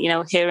refreshing,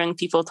 hearing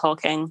people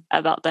talking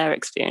about their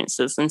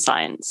experiences in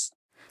science.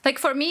 Like,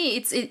 for me,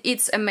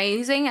 it's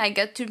amazing. I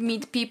get to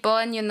meet people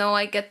and,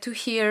 I get to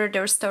hear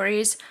their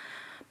stories.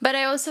 But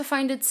I also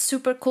find it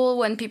super cool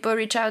when people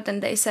reach out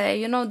and they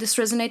say, this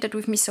resonated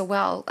with me so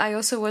well. I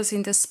also was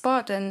in this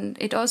spot and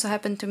it also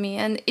happened to me.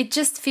 And it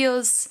just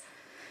feels,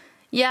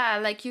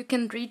 like you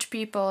can reach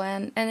people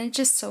and it's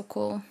just so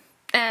cool.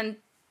 And,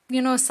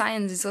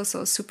 science is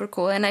also super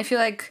cool. And I feel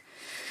like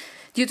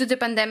due to the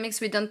pandemics,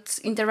 we don't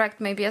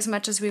interact maybe as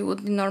much as we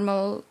would in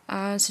normal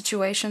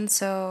situations.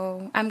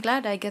 So I'm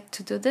glad I get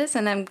to do this,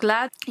 and I'm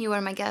glad you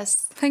are my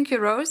guest. Thank you,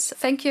 Rose.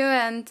 Thank you,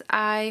 and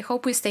I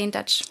hope we stay in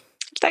touch.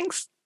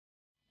 Thanks.